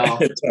 You know,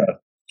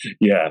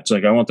 it's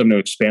like I want them to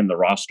expand the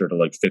roster to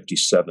like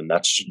 57.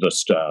 That's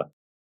just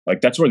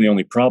like that's where the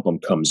only problem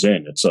comes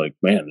in. It's like,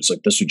 man, it's like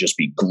this would just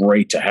be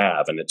great to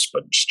have, and it's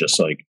just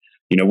like,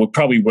 you know, we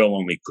probably will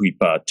only keep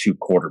 2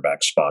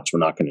 quarterback spots. We're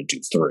not going to do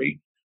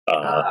 3.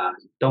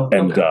 Don't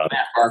Matt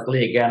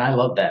Barkley again. I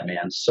love that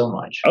man so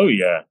much. Oh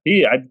yeah,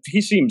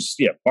 he seems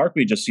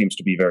Barkley just seems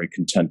to be very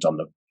content on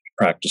the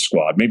practice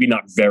squad. Maybe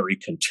not very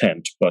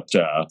content, but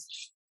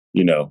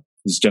you know.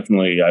 He's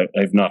definitely.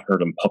 I've not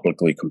heard him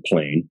publicly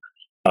complain.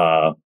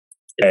 And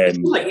it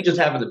seems like he's just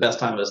having the best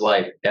time of his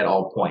life at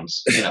all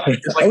points. You know,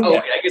 it's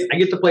like, I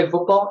get to play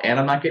football, and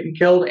I'm not getting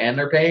killed, and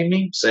they're paying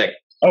me. Sick.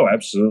 Oh,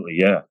 absolutely,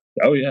 yeah.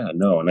 Oh, yeah.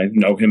 No, and I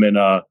know him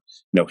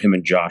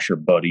and Josh are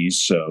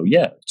buddies. So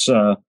yeah, it's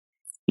I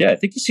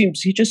think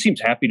he just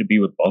seems happy to be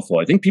with Buffalo.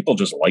 I think people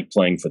just like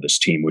playing for this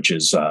team, which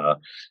is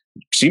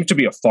seems to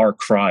be a far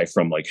cry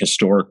from like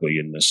historically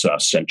in this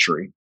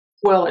century.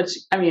 Well,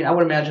 I mean, I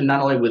would imagine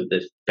not only with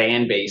the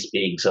fan base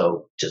being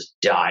so just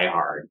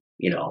diehard,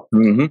 you know,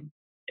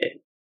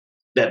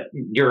 that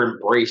you're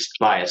embraced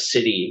by a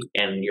city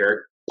and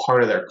you're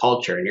part of their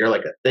culture, and you're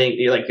like a thing.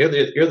 You're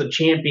the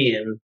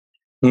champion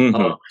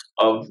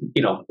of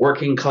you know,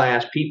 working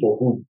class people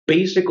who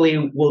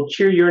basically will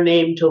cheer your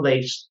name till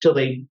they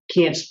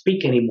can't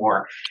speak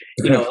anymore.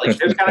 You know, like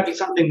there's got to be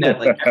something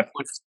that like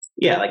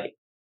like.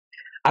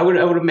 I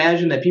would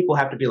imagine that people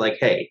have to be like,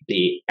 hey,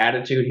 the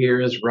attitude here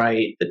is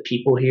right. The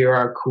people here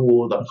are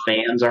cool. The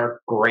fans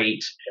are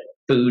great.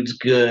 Food's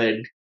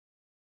good.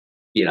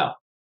 You know.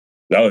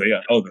 Oh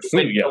yeah. Oh, the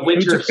food. The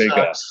winter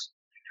sucks.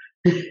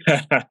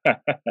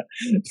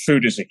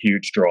 Food is a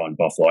huge draw in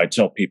Buffalo. I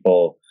tell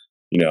people,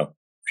 you know,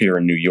 here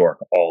in New York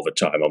all the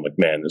time. I'm like,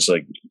 man, it's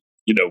like,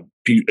 you know,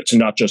 it's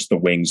not just the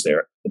wings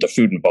there. The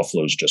food in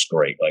Buffalo is just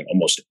great. Like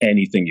almost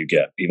anything you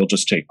get,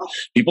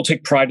 people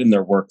take pride in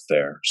their work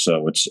there.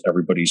 So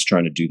everybody's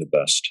trying to do the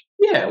best.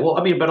 Yeah, well,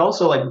 I mean, but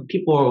also like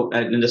people,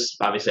 and this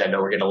obviously I know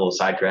we're getting a little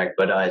sidetracked,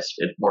 but it's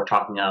more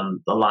talking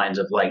on the lines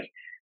of like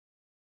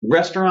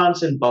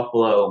restaurants in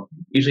Buffalo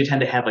usually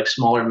tend to have like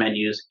smaller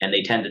menus, and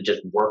they tend to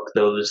just work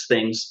those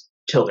things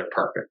till they're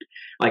perfect.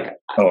 Like,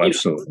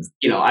 absolutely.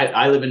 You know,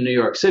 I live in New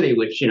York City,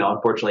 which, you know,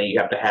 unfortunately you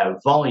have to have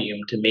volume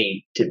to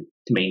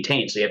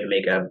maintain. So you have to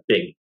make a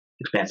big,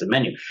 expansive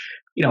menu.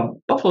 You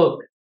know, Buffalo,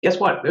 guess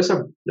what? There's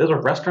a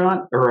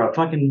restaurant or a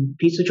fucking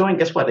pizza joint.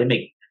 Guess what? They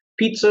make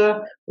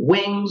pizza,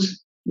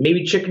 wings,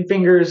 maybe chicken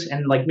fingers,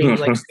 and like maybe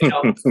like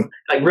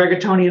like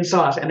rigatoni and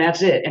sauce, and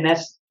that's it. And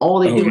that's all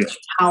they do is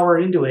power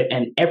into it,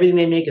 and everything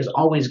they make is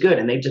always good.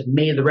 And they've just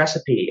made the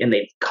recipe and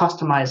they've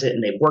customized it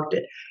and they've worked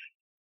it.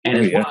 And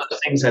it's one of those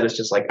things that it's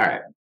just like, all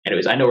right.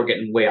 Anyways, I know we're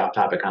getting way off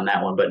topic on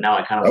that one, but now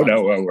I kind of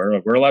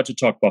we're allowed to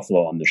talk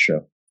Buffalo on the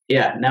show.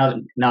 Yeah, now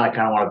I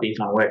kind of want to beef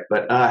on Wick,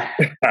 but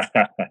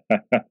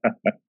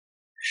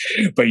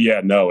but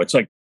yeah, no, it's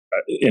like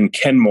in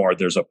Kenmore,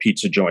 there's a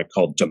pizza joint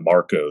called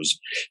DeMarco's.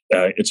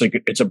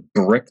 It's a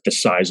brick the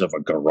size of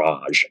a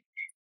garage,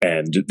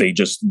 and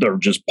they're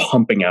just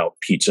pumping out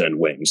pizza and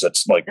wings.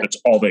 That's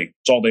all they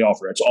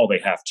offer. It's all they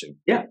have to.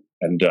 Yeah.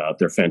 And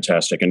they're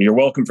fantastic. And you're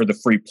welcome for the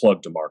free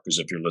plug, DeMarco's,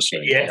 if you're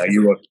listening. Yeah.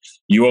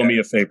 You owe me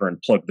a favor and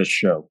plug this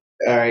show.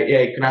 All right.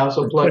 Yeah. You can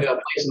also plug a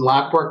place in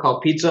Lockport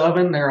called Pizza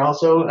Oven. They're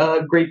also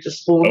great to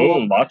spoon. Oh,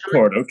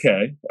 Lockport.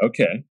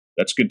 Okay.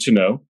 That's good to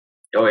know.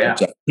 Oh, yeah.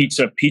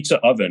 Pizza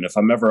Oven, if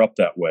I'm ever up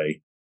that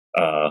way.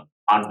 On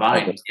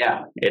Vine.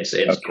 Yeah. It's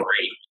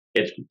great.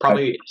 It's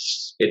probably,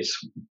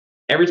 it's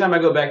every time I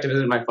go back to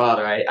visit my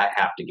father, I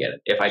have to get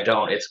it. If I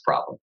don't, it's a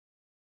problem.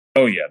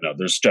 Oh yeah, no,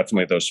 there's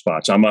definitely those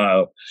spots. I'm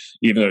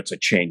even though it's a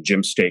chain,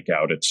 Jim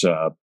Steakout, it's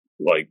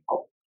I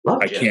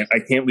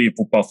can't leave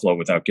Buffalo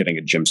without getting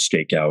a Jim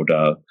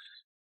Steakout,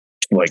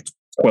 like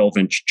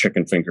 12-inch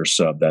chicken finger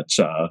sub. That's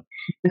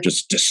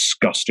just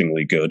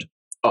disgustingly good.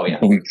 Oh yeah,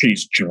 blue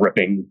cheese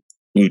dripping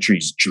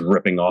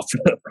off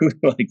the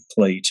like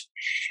plate,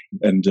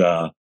 and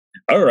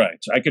all right,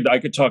 I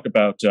could talk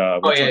about.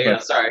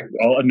 Sorry.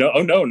 Oh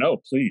no,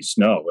 please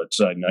no. It's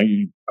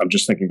I'm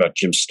just thinking about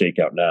Jim's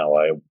Steakout now.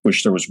 I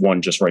wish there was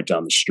one just right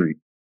down the street.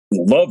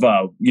 Love,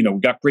 we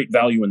got great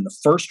value in the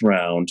first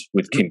round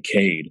with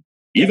Kincaid.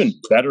 Even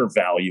better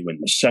value in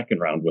the second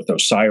round with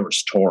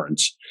Osiris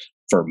Torrance.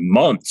 For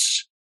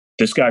months,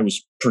 this guy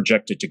was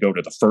projected to go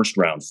to the first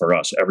round for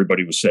us.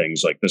 Everybody was saying,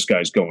 "He's like this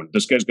guy's going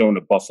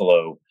to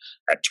Buffalo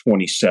at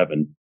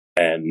 27."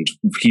 And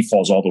he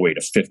falls all the way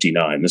to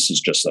 59. This is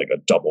just like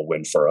a double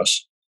win for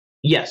us.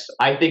 Yes,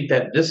 I think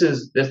that this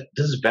is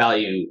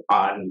value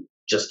on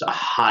just a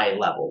high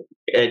level.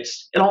 And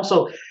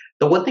also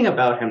the one thing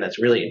about him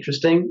that's really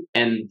interesting,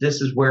 and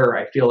this is where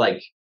I feel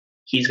like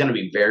he's going to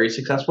be very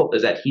successful,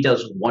 is that he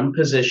does one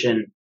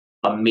position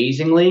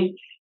amazingly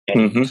and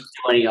he doesn't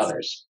do any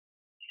others.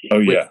 Oh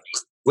yeah,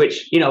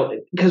 which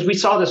because we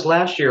saw this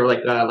last year,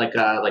 like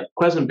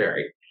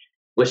Quisenberry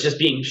was just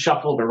being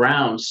shuffled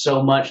around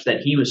so much that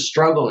he was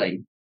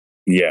struggling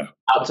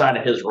outside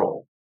of his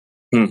role.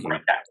 Mm-hmm.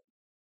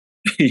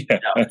 Yeah.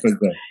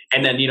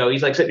 And then,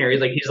 he's like sitting here,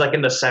 he's like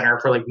in the center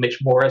for like Mitch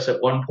Morris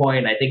at one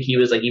point. I think he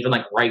was like even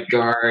like right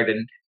guard.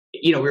 And,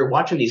 we were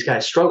watching these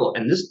guys struggle.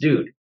 And this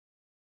dude,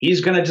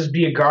 he's going to just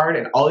be a guard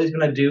and all he's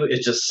going to do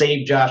is just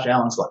save Josh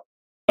Allen's life.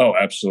 Oh,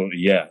 absolutely.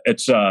 Yeah.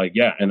 It's,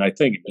 and I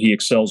think he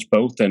excels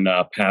both in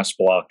pass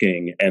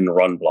blocking and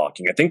run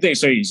blocking. I think they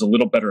say he's a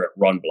little better at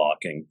run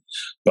blocking,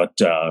 but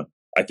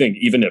I think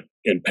even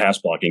in pass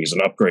blocking is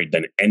an upgrade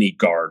than any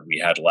guard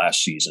we had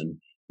last season.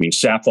 I mean,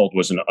 Saffold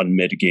was an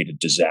unmitigated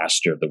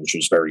disaster, which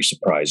was very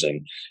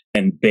surprising.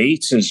 And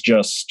Bates is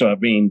just, I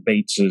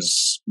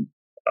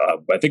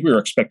think we were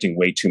expecting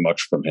way too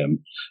much from him.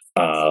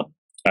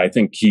 I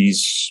think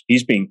he's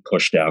being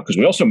pushed out because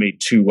we also made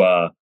two,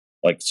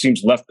 it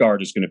seems left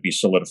guard is going to be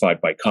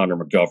solidified by Connor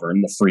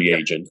McGovern, the free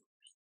agent.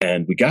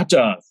 And we got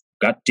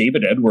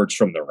David Edwards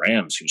from the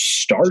Rams, who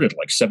started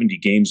like 70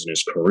 games in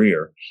his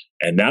career.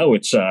 And now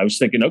it's, I was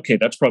thinking, okay,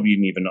 that's probably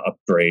an even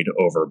upgrade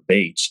over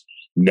Bates.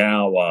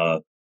 Now,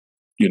 I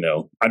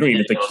don't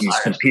even think he's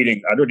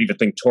competing. I don't even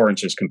think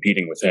Torrance is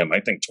competing with him.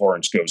 I think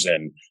Torrance goes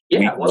in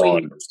week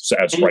one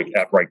as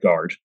right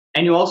guard.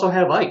 And you also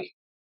have Ike,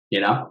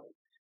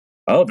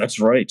 Oh, that's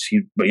right.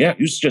 He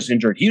was just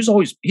injured. He's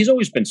always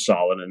been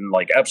solid and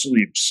like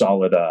absolutely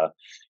solid.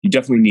 You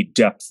definitely need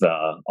depth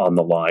on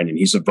the line, and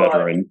he's a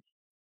veteran.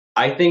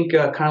 I think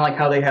kind of like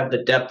how they have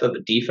the depth of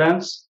the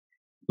defense,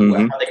 how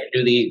they can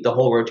do the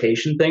whole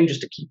rotation thing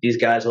just to keep these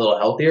guys a little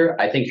healthier.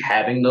 I think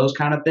having those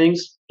kind of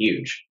things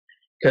huge.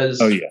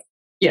 Because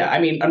I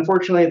mean,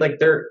 unfortunately, like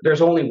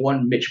there's only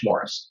one Mitch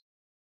Morris.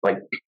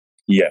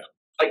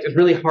 It's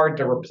really hard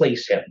to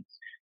replace him.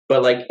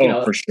 But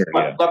for sure,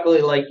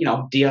 luckily,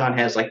 Dion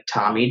has like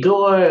Tommy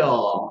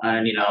Doyle,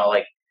 and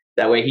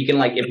that way he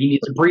can if he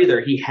needs a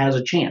breather, he has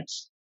a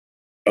chance.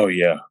 Oh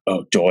yeah,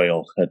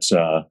 Doyle. That's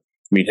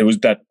it was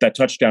that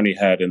touchdown he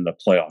had in the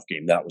playoff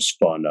game. That was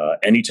fun.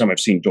 Anytime I've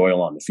seen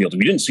Doyle on the field,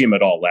 we didn't see him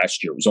at all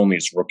last year. It was only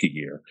his rookie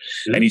year.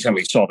 Mm-hmm. Anytime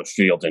we saw the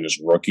field in his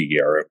rookie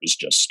year, it was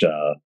just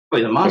it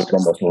was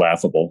almost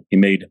laughable. He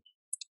made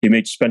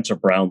Spencer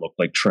Brown look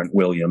like Trent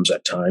Williams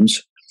at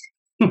times.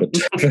 But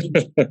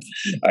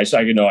I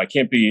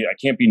can't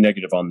be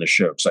negative on this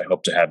show because I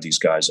hope to have these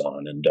guys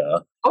on. And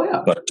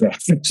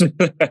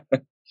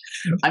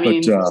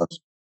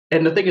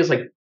and the thing is,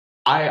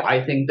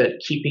 I think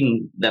that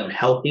keeping them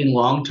healthy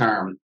long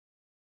term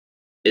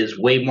is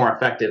way more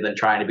effective than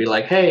trying to be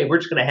like, hey, we're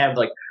just going to have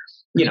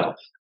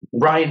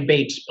Ryan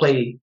Bates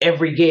played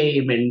every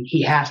game and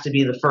he has to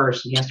be the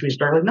first. He has to be the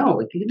starter. No,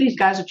 like give these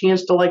guys a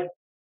chance to like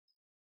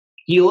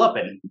heal up.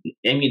 And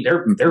I mean,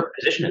 their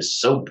position is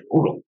so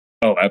brutal.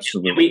 Oh,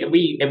 absolutely.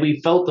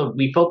 We felt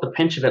the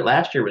pinch of it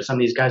last year with some of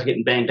these guys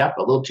getting banged up,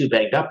 a little too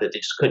banged up that they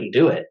just couldn't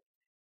do it.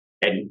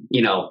 And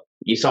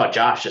you saw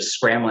Josh just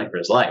scrambling for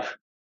his life.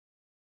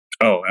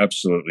 Oh,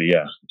 absolutely,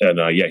 yeah, and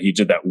he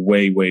did that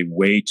way, way,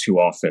 way too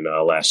often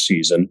last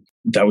season.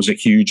 That was a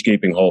huge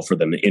gaping hole for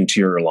them, the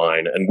interior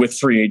line, and with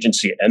free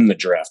agency and the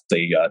draft,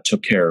 they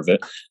took care of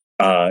it.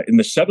 In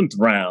the 7th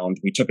round,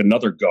 we took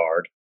another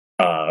guard,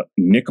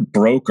 Nick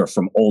Broker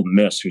from Ole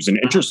Miss, who's an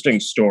interesting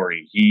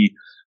story.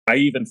 I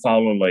even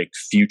follow like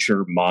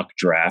future mock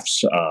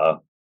drafts, a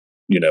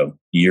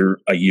year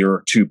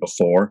or two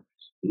before.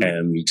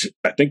 And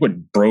I think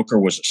when Broker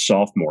was a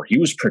sophomore, he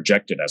was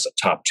projected as a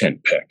top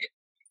 10 pick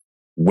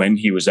when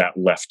he was at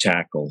left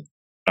tackle.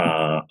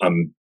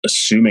 I'm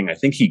assuming, I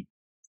think he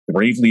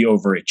gravely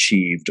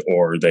overachieved,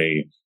 or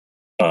they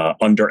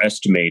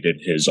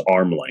underestimated his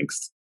arm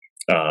length.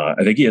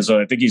 I think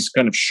he's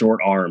kind of short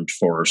armed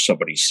for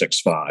somebody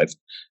 6'5",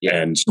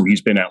 and so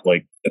he's been at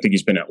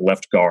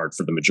left guard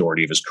for the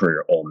majority of his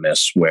career at Ole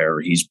Miss, where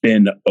he's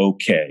been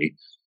okay.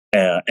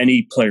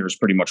 Any player is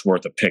pretty much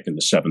worth a pick in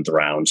the 7th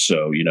round.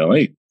 So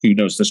hey, who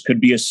knows? This could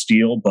be a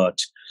steal, but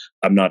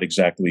I'm not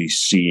exactly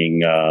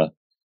seeing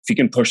if he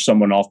can push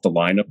someone off the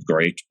lineup.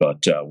 Great,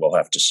 but we'll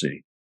have to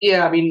see.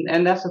 Yeah, I mean,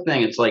 and that's the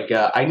thing. It's like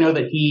I know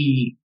that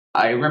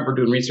I remember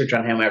doing research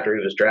on him after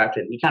he was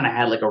drafted. He kind of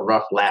had like a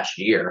rough last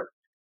year.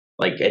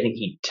 Like I think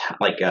he's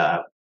like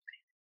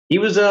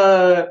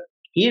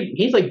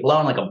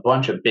blowing like a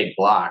bunch of big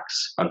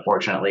blocks,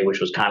 unfortunately, which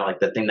was kind of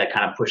like the thing that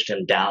kind of pushed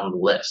him down the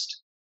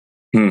list.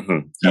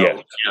 Mm-hmm.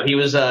 So, he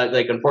was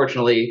like,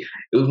 unfortunately,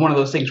 it was one of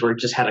those things where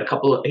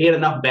he had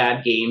enough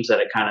bad games that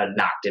it kind of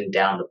knocked him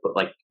down to put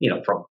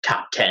from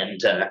top 10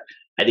 to,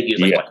 I think he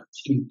was like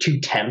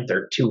 210th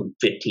or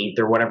 215th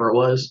or whatever it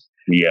was.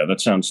 Yeah,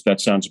 that sounds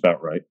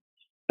about right.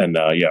 And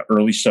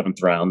early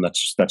 7th round.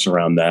 That's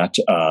around that.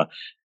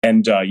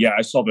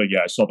 I saw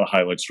the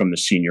highlights from the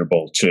Senior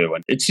Bowl too,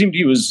 and it seemed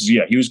he was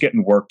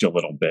getting worked a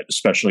little bit,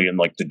 especially in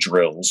like the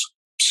drills.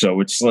 So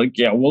it's like,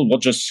 we'll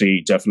just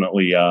see.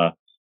 Definitely,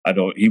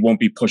 he won't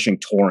be pushing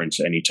Torrance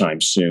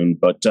anytime soon,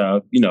 but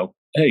hey,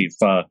 if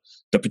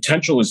the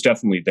potential is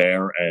definitely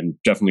there and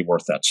definitely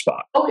worth that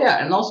spot. Oh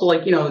yeah, and also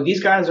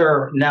these guys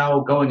are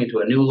now going into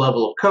a new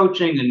level of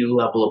coaching, a new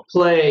level of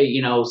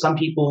play. Some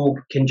people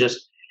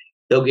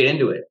they'll get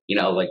into it.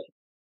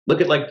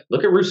 Look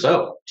at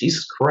Rousseau.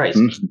 Jesus Christ!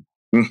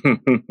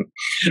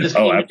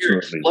 Oh, absolutely.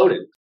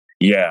 Exploded.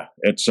 Yeah,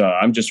 it's.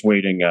 I'm just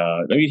waiting.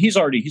 I mean, he's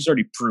already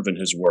proven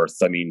his worth.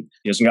 I mean,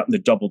 he hasn't gotten the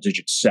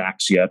double-digit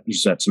sacks yet.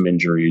 He's had some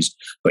injuries,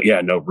 but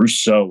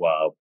Rousseau.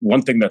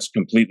 One thing that's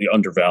completely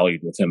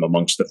undervalued with him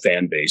amongst the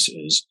fan base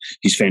is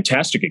he's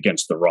fantastic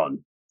against the run,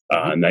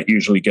 and that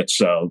usually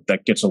gets a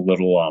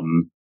little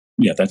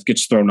that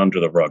gets thrown under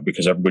the rug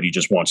because everybody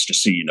just wants to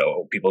see.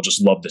 People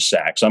just love the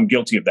sacks. I'm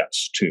guilty of that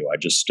too. I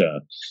just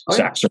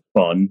sacks are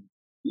fun.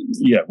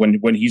 Yeah,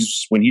 when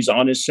he's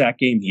on his sack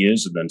game, he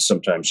is, and then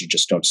sometimes you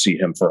just don't see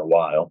him for a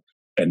while.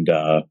 And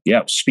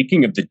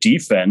speaking of the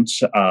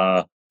defense,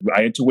 I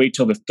had to wait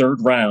till the 3rd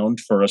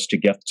round for us to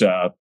get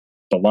the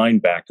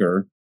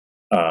linebacker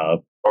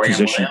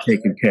position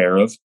taken care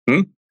of.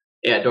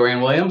 Yeah,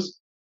 Dorian Williams.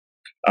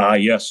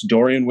 Yes,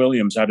 Dorian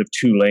Williams out of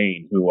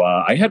Tulane, who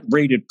I had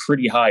rated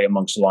pretty high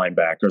amongst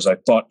linebackers. I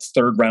thought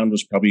 3rd round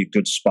was probably a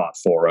good spot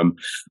for him.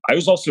 I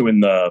was also in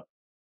the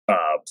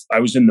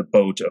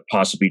boat of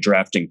possibly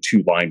drafting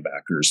 2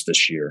 linebackers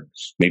this year,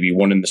 maybe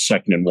one in the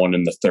 2nd and one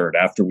in the 3rd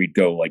after we'd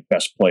go like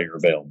best player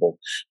available.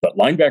 But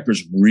linebackers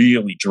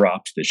really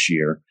dropped this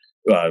year,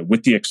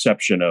 with the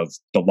exception of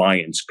the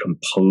Lions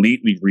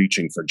completely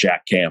reaching for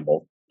Jack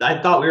Campbell. I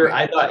thought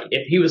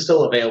if he was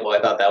still available, I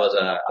thought that was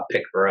a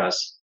pick for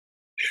us.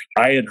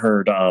 I had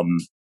heard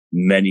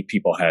many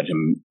people had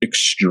him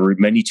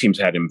many teams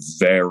had him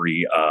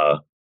very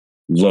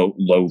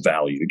low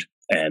valued,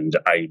 and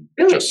I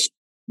just.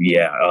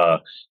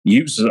 I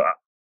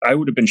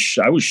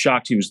was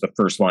shocked he was the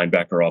first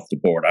linebacker off the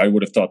board. I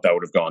would have thought that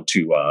would have gone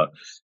to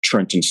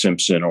Trenton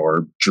Simpson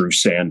or Drew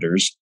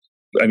Sanders.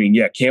 I mean,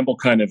 Campbell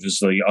kind of is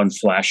the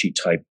unflashy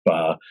type,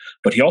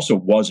 but he also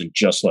wasn't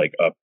just like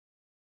a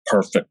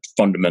perfect,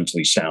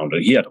 fundamentally sound.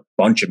 He had a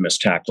bunch of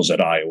missed tackles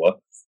at Iowa.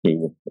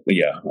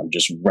 I'm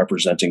just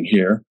representing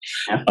here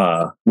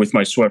with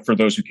my sweat. For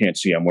those who can't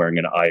see, I'm wearing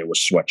an Iowa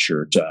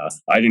sweatshirt.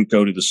 I didn't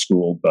go to the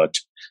school, but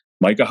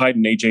Micah Hyde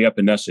and AJ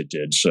Epinesa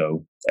did,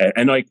 so,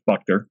 and Ike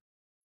Bucker.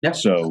 Yeah.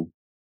 So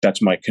that's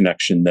my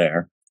connection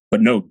there. But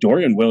no,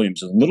 Dorian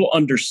Williams is a little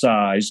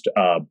undersized,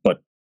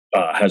 but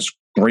has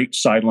great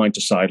sideline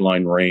to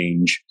sideline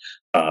range,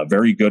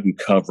 very good in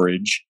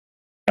coverage,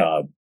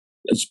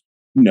 is,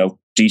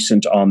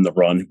 decent on the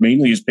run.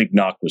 Mainly his big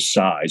knock was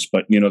size,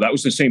 but, that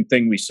was the same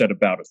thing we said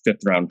about a 5th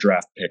round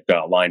draft pick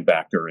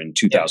linebacker in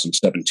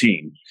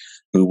 2017,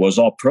 who was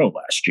all pro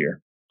last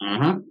year.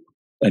 Mm-hmm.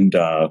 And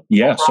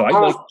yeah,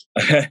 so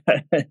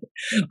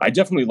I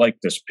definitely like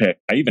this pick.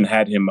 I even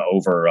had him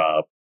over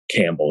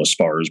Campbell as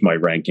far as my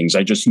rankings.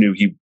 I just knew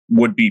he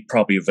would be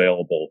probably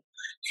available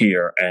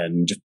here,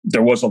 and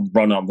there was a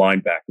run on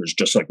linebackers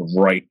just like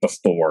right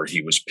before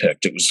he was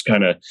picked. It was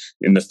kind of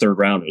in the third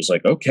round. It was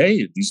like,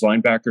 okay, these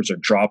linebackers are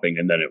dropping,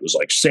 and then it was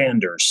like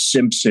Sanders,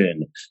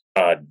 Simpson,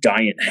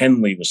 Diane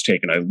Henley was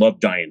taken. I love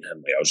Diane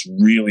Henley. I was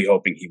really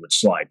hoping he would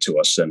slide to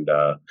us, and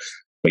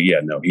but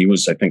yeah, no, he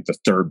was, I think, the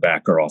third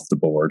backer off the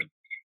board.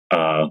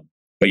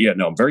 But yeah,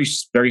 no, I'm very,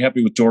 very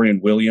happy with Dorian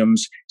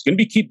Williams. He's going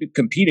to be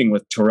competing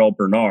with Terrell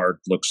Bernard,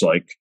 looks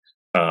like,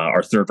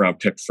 our third round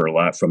pick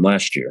from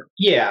last year.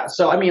 Yeah.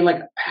 So, I mean,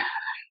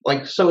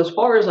 so as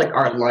far as like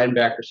our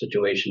linebacker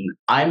situation,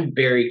 I'm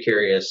very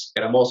curious,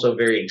 and I'm also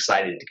very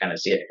excited to kind of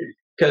see it,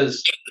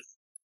 because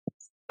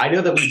I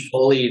know that we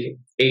bullied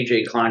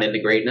AJ Klein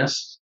into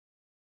greatness.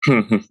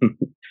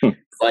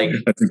 Like,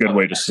 that's a good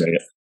way to say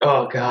it.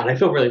 Oh God, I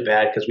feel really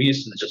bad because he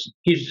used to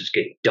just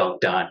get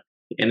dunked on,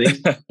 and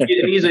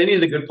he's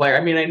a good player.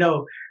 I mean, I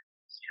know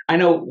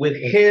with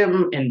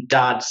him and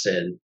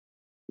Dodson,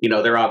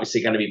 they're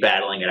obviously going to be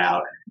battling it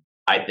out.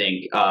 I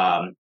think,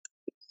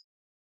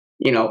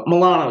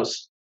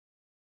 Milano's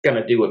going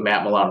to do what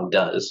Matt Milano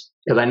does,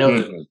 because I know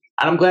that, and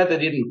I'm glad they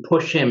didn't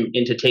push him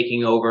into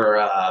taking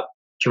over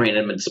Tremaine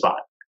Edmonds'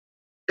 spot,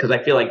 because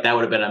I feel like that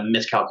would have been a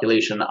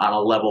miscalculation on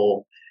a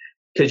level.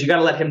 Because you got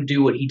to let him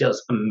do what he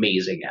does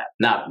amazing at,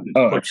 not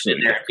put him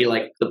in there and be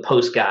like the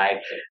post guy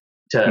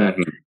to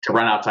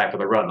run outside for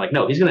the run. Like,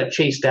 no, he's going to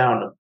chase down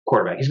the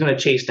quarterback. He's going to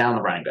chase down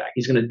the running back.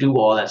 He's going to do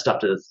all that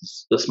stuff to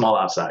the small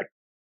outside.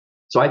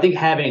 So I think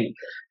having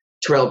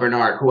Terrell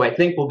Bernard, who I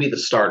think will be the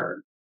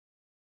starter,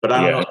 but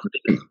I don't know if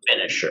he's the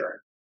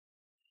finisher.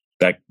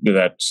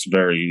 That's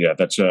very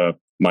that's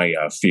my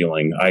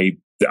feeling.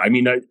 I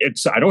mean, I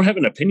don't have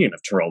an opinion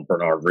of Terrell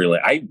Bernard, really.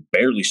 I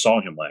barely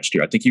saw him last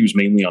year. I think he was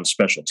mainly on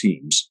special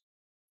teams.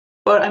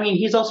 But I mean,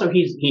 he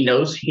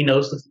knows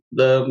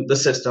the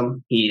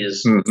system.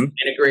 He's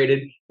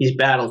integrated. He's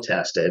battle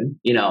tested.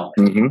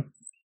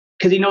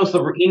 Because he knows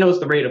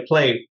the rate of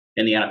play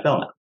in the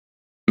NFL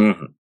now.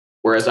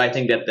 Whereas I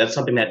think that's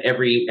something that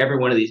every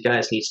one of these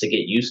guys needs to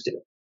get used to.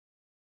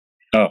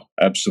 Oh,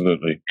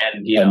 absolutely.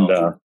 And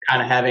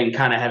kind of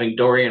having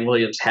Dorian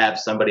Williams have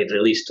somebody to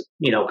at least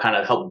kind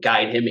of help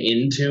guide him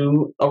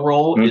into a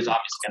role is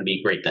obviously going to be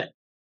a great thing.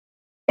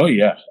 Oh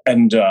yeah,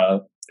 and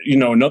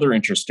another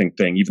interesting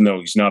thing, even though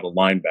he's not a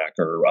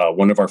linebacker,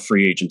 one of our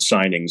free agent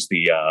signings,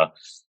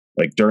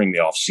 during the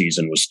off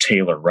season, was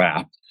Taylor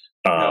Rapp.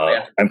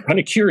 I'm kind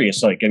of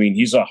curious.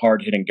 He's a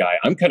hard hitting guy.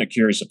 I'm kind of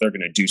curious if they're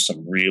going to do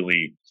some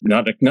really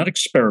not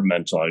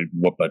experimental,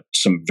 but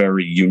some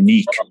very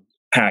unique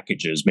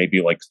packages,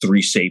 maybe like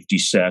 3 safety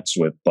sets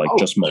with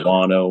just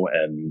Milano,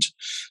 and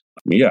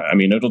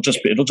it'll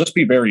just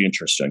be very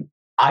interesting.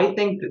 I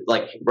think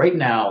that right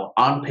now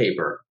on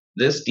paper,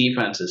 this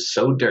defense is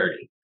so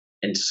dirty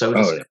and so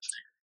disgusting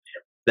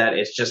that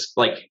it's just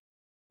we're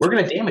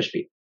going to damage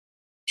people.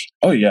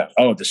 Oh yeah.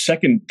 Oh, the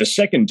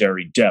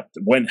secondary depth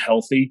when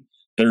healthy,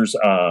 there's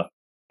I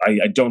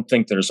don't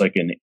think there's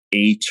an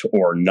 8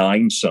 or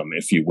 9 some,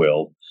 if you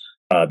will.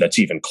 That's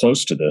even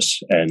close to this.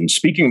 And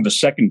speaking of the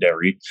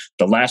secondary,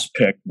 the last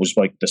pick was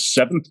the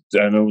 7th,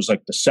 and it was the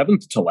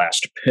 7th to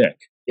last pick.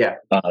 Yeah.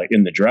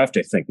 In the draft,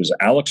 I think, was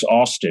Alex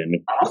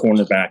Austin,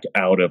 cornerback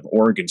out of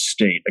Oregon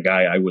State, a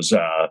guy I was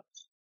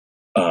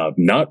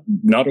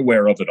not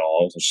aware of at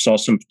all. Saw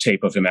some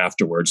tape of him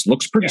afterwards.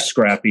 Looks pretty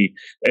scrappy.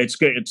 It's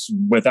good. It's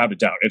without a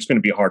doubt, it's going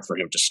to be hard for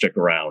him to stick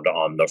around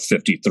on the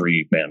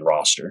 53-man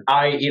roster.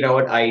 I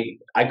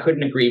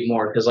couldn't agree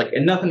more, because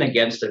and nothing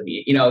against him.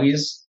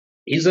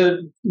 He's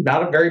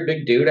not a very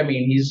big dude. I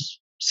mean, he's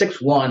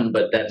 6'1",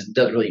 but that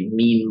doesn't really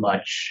mean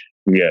much.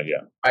 Yeah.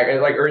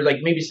 Or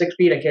maybe 6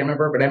 feet. I can't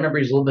remember, but I remember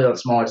he's a little bit on the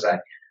smaller side.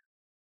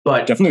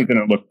 But definitely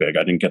didn't look big.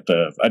 I didn't get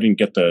the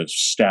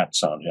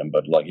stats on him,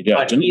 but it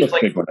didn't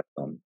look big when I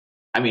saw him.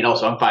 I mean,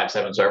 also I'm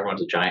 5'7", so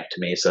everyone's a giant to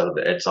me. So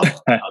it's all.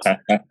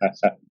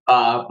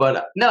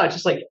 But no, it's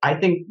just I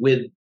think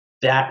with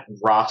that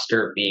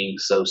roster being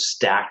so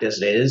stacked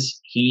as it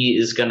is, he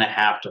is going to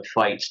have to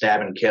fight,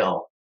 stab, and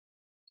kill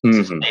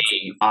to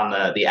stay on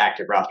the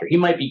active roster. He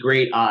might be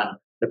great on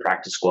the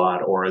practice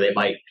squad, or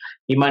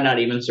he might not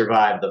even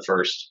survive the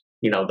first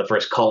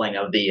culling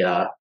of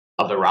the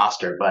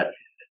roster. But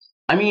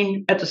I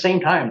mean, at the same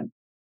time,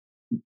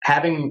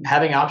 having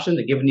options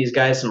and giving these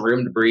guys some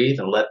room to breathe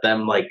and let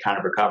them kind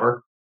of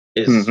recover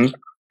is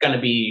going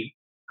to be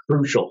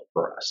crucial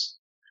for us.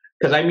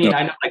 Because I mean,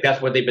 I know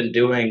that's what they've been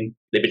doing.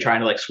 They've been trying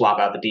to swap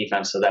out the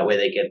defense so that way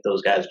they get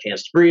those guys a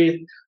chance to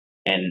breathe.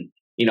 And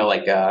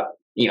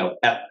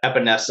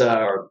Epinesa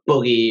or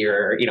Boogie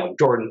or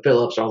Jordan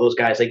Phillips, all those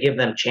guys, they give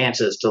them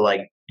chances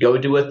to go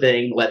do a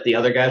thing, let the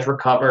other guys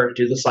recover,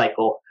 do the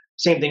cycle.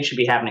 Same thing should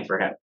be happening for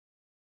him.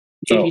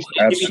 If he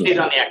stays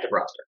on the active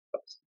roster.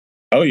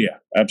 Oh yeah,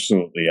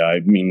 absolutely. I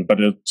mean, but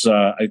it's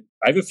I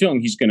have a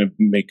feeling he's going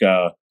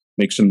to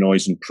make some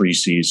noise in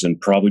preseason,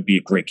 probably be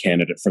a great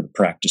candidate for the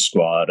practice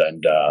squad,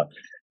 and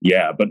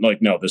but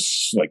no,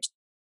 this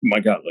my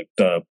God, like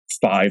the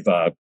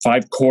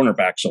five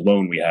cornerbacks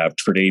alone we have: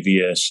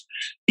 Tre'Davious,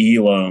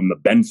 Elam,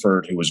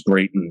 Benford, who was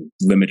great in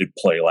limited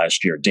play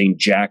last year. Dane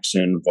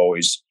Jackson,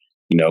 always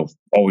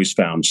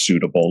found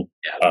suitable.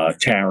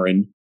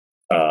 Taron.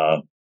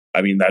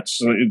 I mean,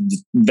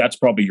 that's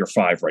probably your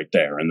five right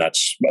there, and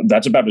that's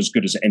about as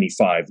good as any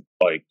five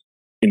like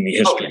in the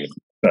history of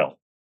the NFL.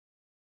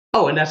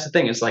 Oh, and that's the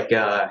thing. It's like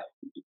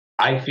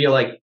I feel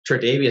like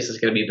Tre'Davious is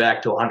going to be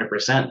back to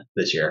 100%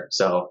 this year.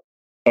 So,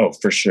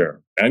 for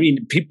sure. I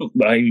mean,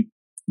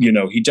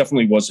 he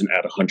definitely wasn't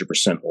at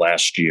 100%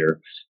 last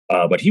year,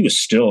 but he was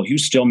still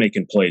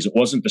making plays. It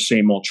wasn't the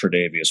same old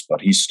Tre'Davious,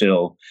 but he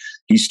still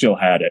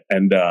had it.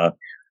 And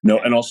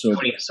and also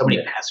so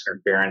many pass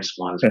interference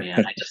ones,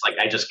 man.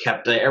 I just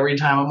kept it every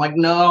time. I'm like,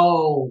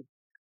 no.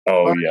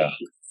 Oh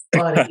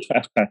buddy.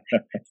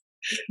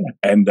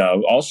 And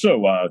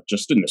also,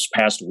 just in this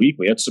past week,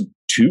 we had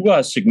two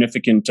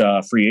significant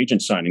free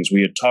agent signings.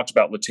 We had talked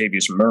about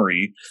Latavius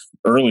Murray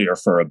earlier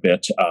for a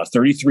bit.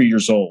 33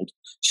 years old,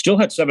 still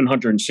had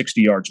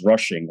 760 yards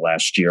rushing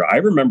last year. I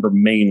remember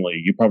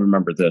mainly, you probably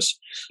remember this,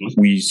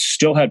 we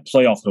still had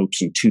playoff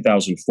hopes in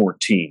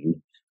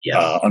 2014.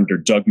 Yes. Under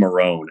Doug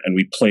Marrone, and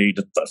we played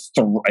I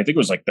think it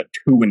was like the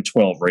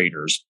 2-12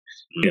 Raiders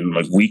in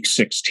like week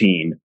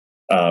 16.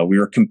 We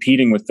were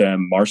competing with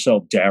them.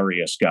 Marcel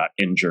Darius got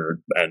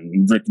injured,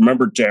 and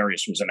remember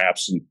Darius was an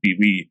absent.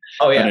 We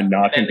had to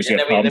knock him because he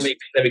had problems.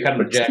 Then we cut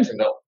him to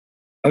Jacksonville.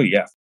 Oh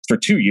yeah, for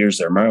 2 years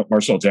there,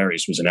 Marcel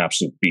Darius was an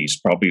absolute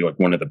beast. Probably like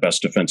one of the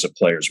best defensive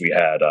players we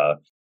had.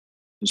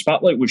 The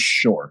spotlight was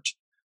short,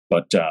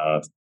 but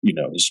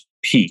his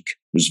peak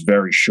was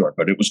very short,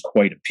 but it was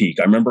quite a peak.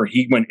 I remember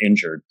he went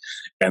injured,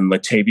 and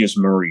Latavius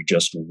Murray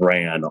just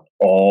ran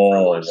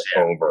all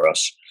over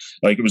us.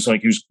 Like it was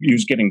like he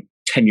was getting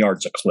 10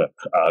 yards a clip.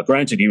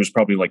 Granted, he was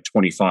probably like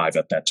 25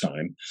 at that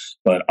time,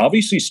 but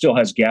obviously still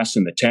has gas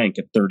in the tank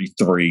at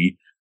 33.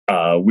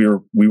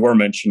 We were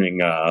mentioning,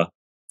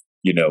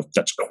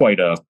 that's quite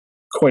a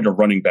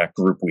running back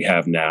group we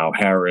have now.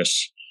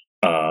 Harris,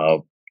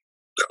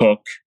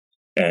 Cook,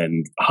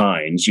 and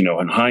Hines,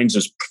 and Hines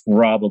is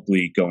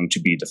probably going to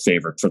be the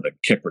favorite for the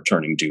kick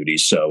returning duty.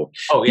 So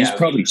he's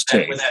probably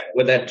safe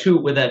with that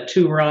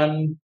two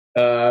run.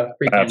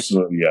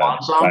 Absolutely, yeah.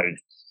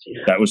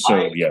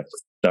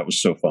 That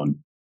was so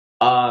fun.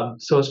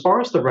 So as far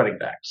as the running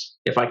backs,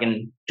 if I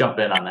can jump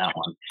in on that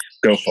one,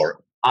 go for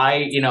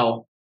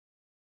it.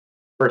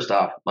 First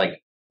off,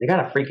 like they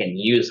gotta freaking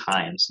use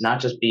Hines,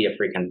 not just be a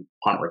freaking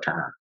punt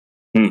returner.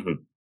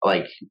 Mm-hmm.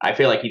 Like I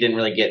feel like he didn't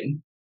get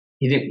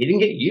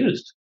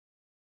used.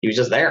 He was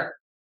just there.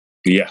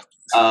 Yeah.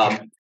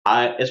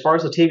 As far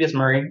as Latavius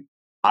Murray,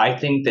 I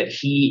think that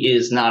he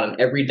is not an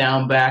every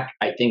down back.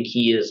 I think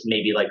he is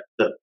maybe like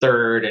the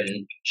third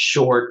and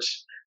short,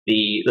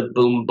 the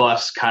boom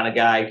bust kind of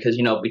guy. Because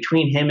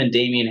between him and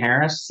Damian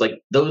Harris, like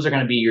those are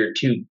going to be your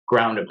two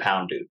ground and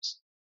pound dudes.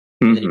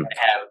 Mm-hmm. And then you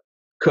have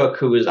Cook,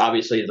 who is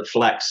obviously the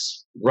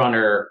flex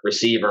runner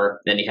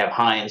receiver. Then you have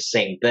Hines,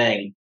 same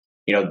thing.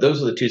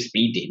 Those are the two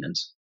speed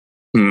demons.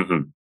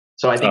 Mm-hmm.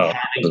 So I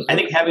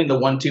think having the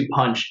 1-2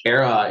 punch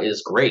era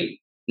is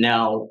great.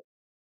 Now,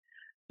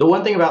 the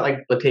one thing about like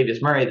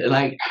Latavius Murray, and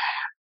I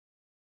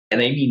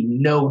mean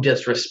no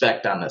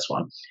disrespect on this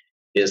one,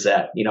 is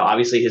that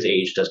obviously his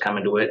age does come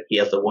into it. He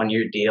has the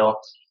 1-year deal.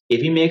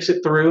 If he makes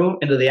it through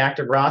into the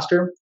active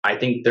roster, I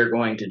think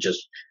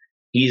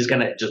he's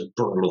going to just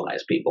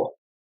brutalize people.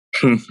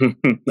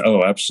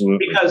 Oh,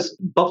 absolutely. Because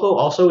Buffalo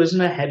also isn't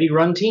a heavy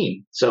run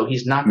team, so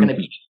he's not going to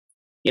be.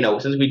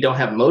 Since we don't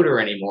have Motor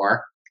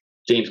anymore.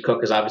 James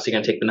Cook is obviously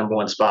going to take the number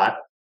one spot.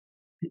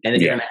 And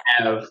then you're going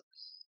to have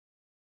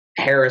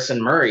Harris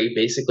and Murray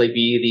basically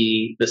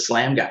be the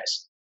slam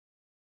guys.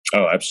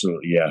 Oh,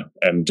 absolutely. Yeah.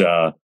 And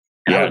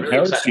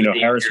Harris,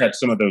 Harris had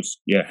some of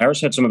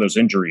those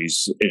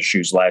injuries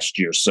issues last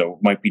year. So it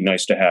might be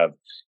nice to have,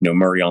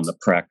 Murray on the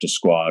practice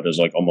squad as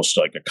like almost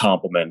like a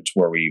compliment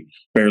where we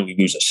barely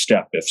lose a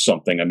step if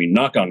something, I mean,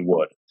 knock on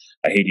wood.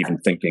 I hate even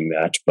thinking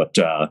that, but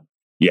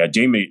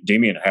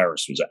Damian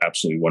Harris was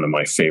absolutely one of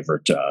my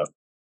favorite,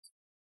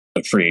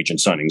 free agent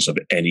signings of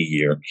any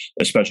year.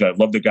 Especially, I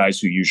love the guys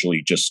who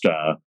usually just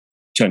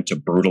tend to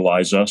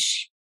brutalize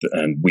us,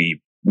 and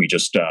we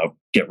just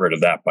get rid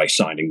of that by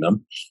signing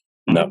them.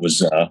 And that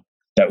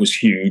was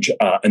huge.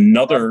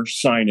 Another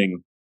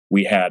signing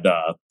we had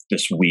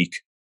this week,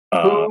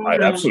 I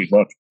absolutely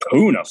loved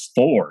Poona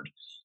Ford,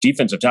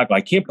 defensive tackle.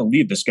 I can't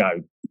believe this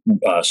guy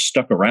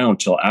stuck around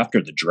till after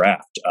the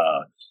draft.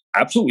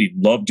 Absolutely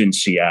loved in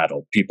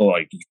Seattle. People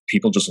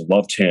just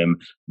loved him.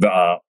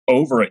 The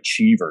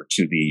overachiever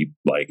to the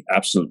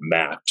absolute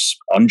max.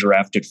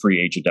 Undrafted free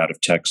agent out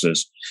of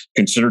Texas,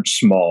 considered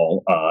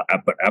small,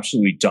 but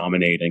absolutely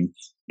dominating.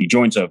 He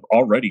joins a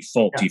already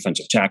full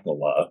defensive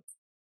tackle.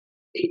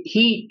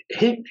 He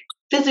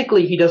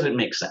physically he doesn't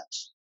make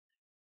sense.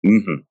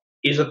 Mm-hmm.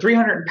 He's a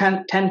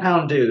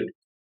 310-pound dude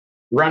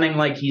running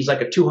like he's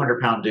like a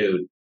 200-pound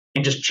dude.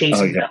 And just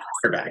chasing down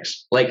quarterbacks.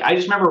 Like I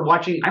remember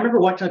watching like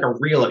a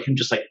reel of him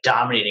just like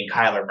dominating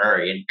Kyler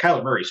Murray, and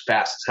Kyler Murray's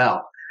fast as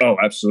hell. Oh,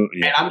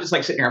 absolutely. And I'm just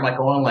like sitting here. I'm like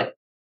going like,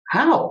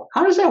 how?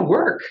 How does that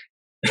work?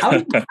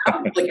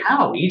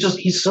 How?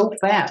 He's so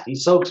fast.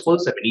 He's so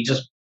explosive, and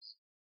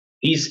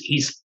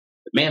he's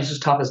the man's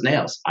just tough as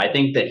nails. I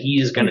think that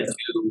he's going to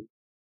do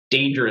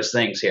dangerous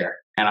things here,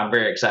 and I'm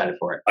very excited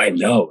for it. I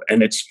know,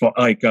 and it's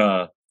like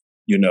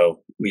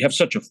we have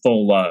such a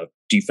full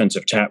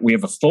defensive tackle. We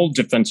have a full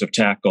defensive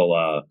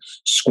tackle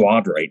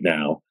squad right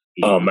now.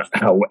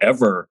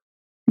 However,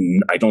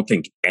 I don't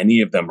think any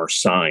of them are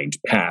signed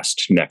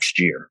past next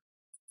year.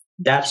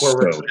 That's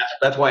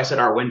why I said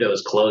our window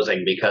is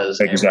closing, because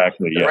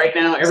right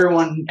now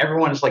everyone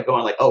is like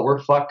going like, oh, we're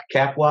fucked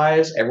cap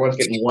wise. Everyone's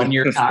getting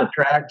 1-year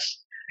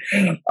contracts.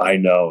 I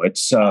know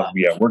it's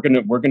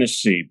we're gonna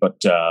see, but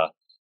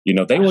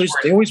they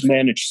always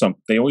manage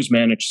something. They always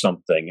manage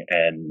something,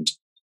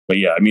 but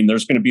yeah, I mean,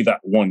 there's going to be that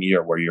 1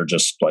 year where you're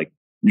just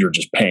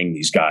paying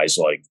these guys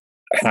like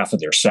half of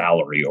their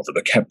salary over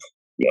the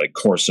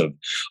course of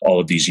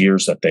all of these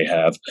years that they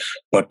have,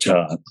 but.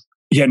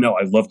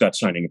 I love that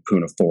signing of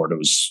Poona Ford. I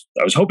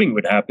was hoping it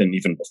would happen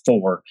even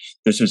before.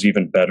 This is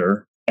even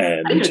better.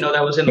 And I didn't know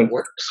that was in the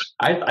works.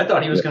 I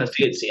thought he was going to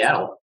stay at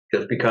Seattle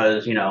just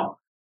because,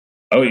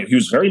 Oh, he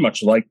was very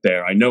much liked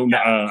there. I know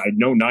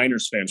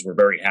Niners fans were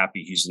very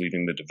happy he's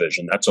leaving the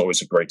division. That's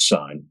always a great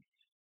sign.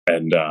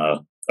 And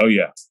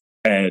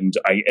and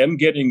I am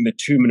getting the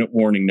 2-minute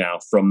warning now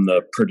from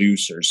the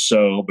producers.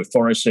 So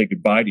before I say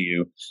goodbye to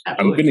you,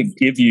 I'm going to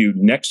give you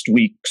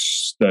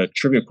the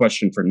trivia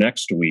question for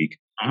next week.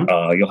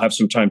 You'll have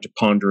some time to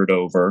ponder it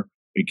over.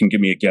 You can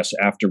give me a guess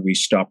after we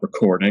stop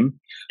recording.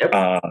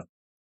 Yep.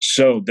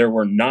 So there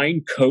were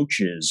 9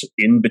 coaches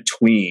in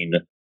between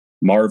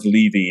Marv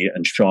Levy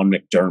and Sean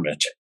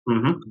McDermott.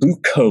 Mm-hmm. Who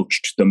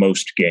coached the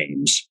most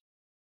games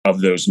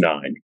of those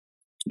 9?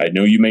 I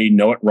know you may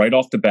know it right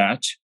off the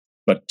bat,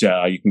 but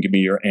you can give me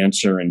your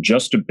answer in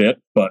just a bit.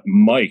 But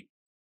Mike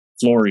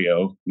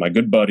Florio, my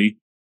good buddy,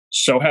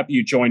 so happy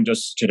you joined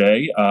us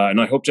today.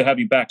 And I hope to have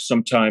you back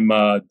sometime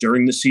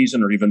during the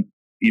season or even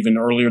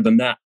earlier than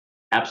that.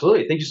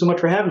 Absolutely. Thank you so much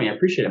for having me. I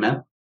appreciate it,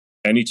 man.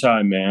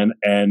 Anytime, man.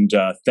 And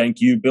thank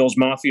you, Bills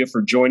Mafia,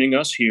 for joining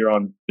us here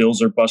on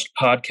Bills or Bust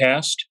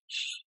podcast.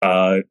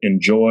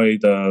 Enjoy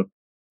the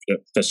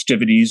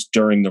festivities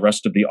during the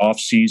rest of the off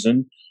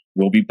season.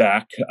 We'll be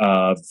back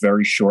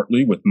very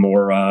shortly with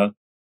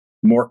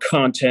more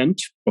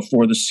content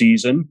before the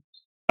season.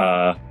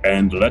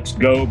 And let's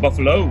go,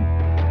 Buffalo.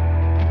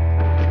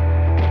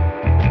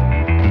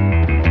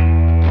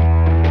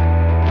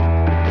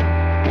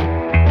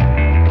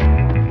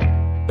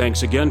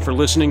 Thanks again for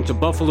listening to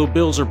Buffalo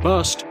Bills or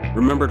Bust.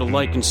 Remember to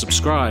like and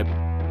subscribe.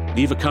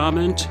 Leave a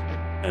comment,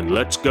 and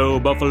let's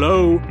go,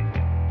 Buffalo!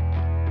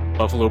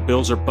 Buffalo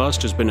Bills or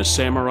Bust has been a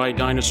Samurai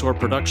Dinosaur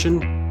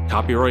production.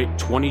 Copyright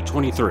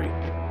 2023.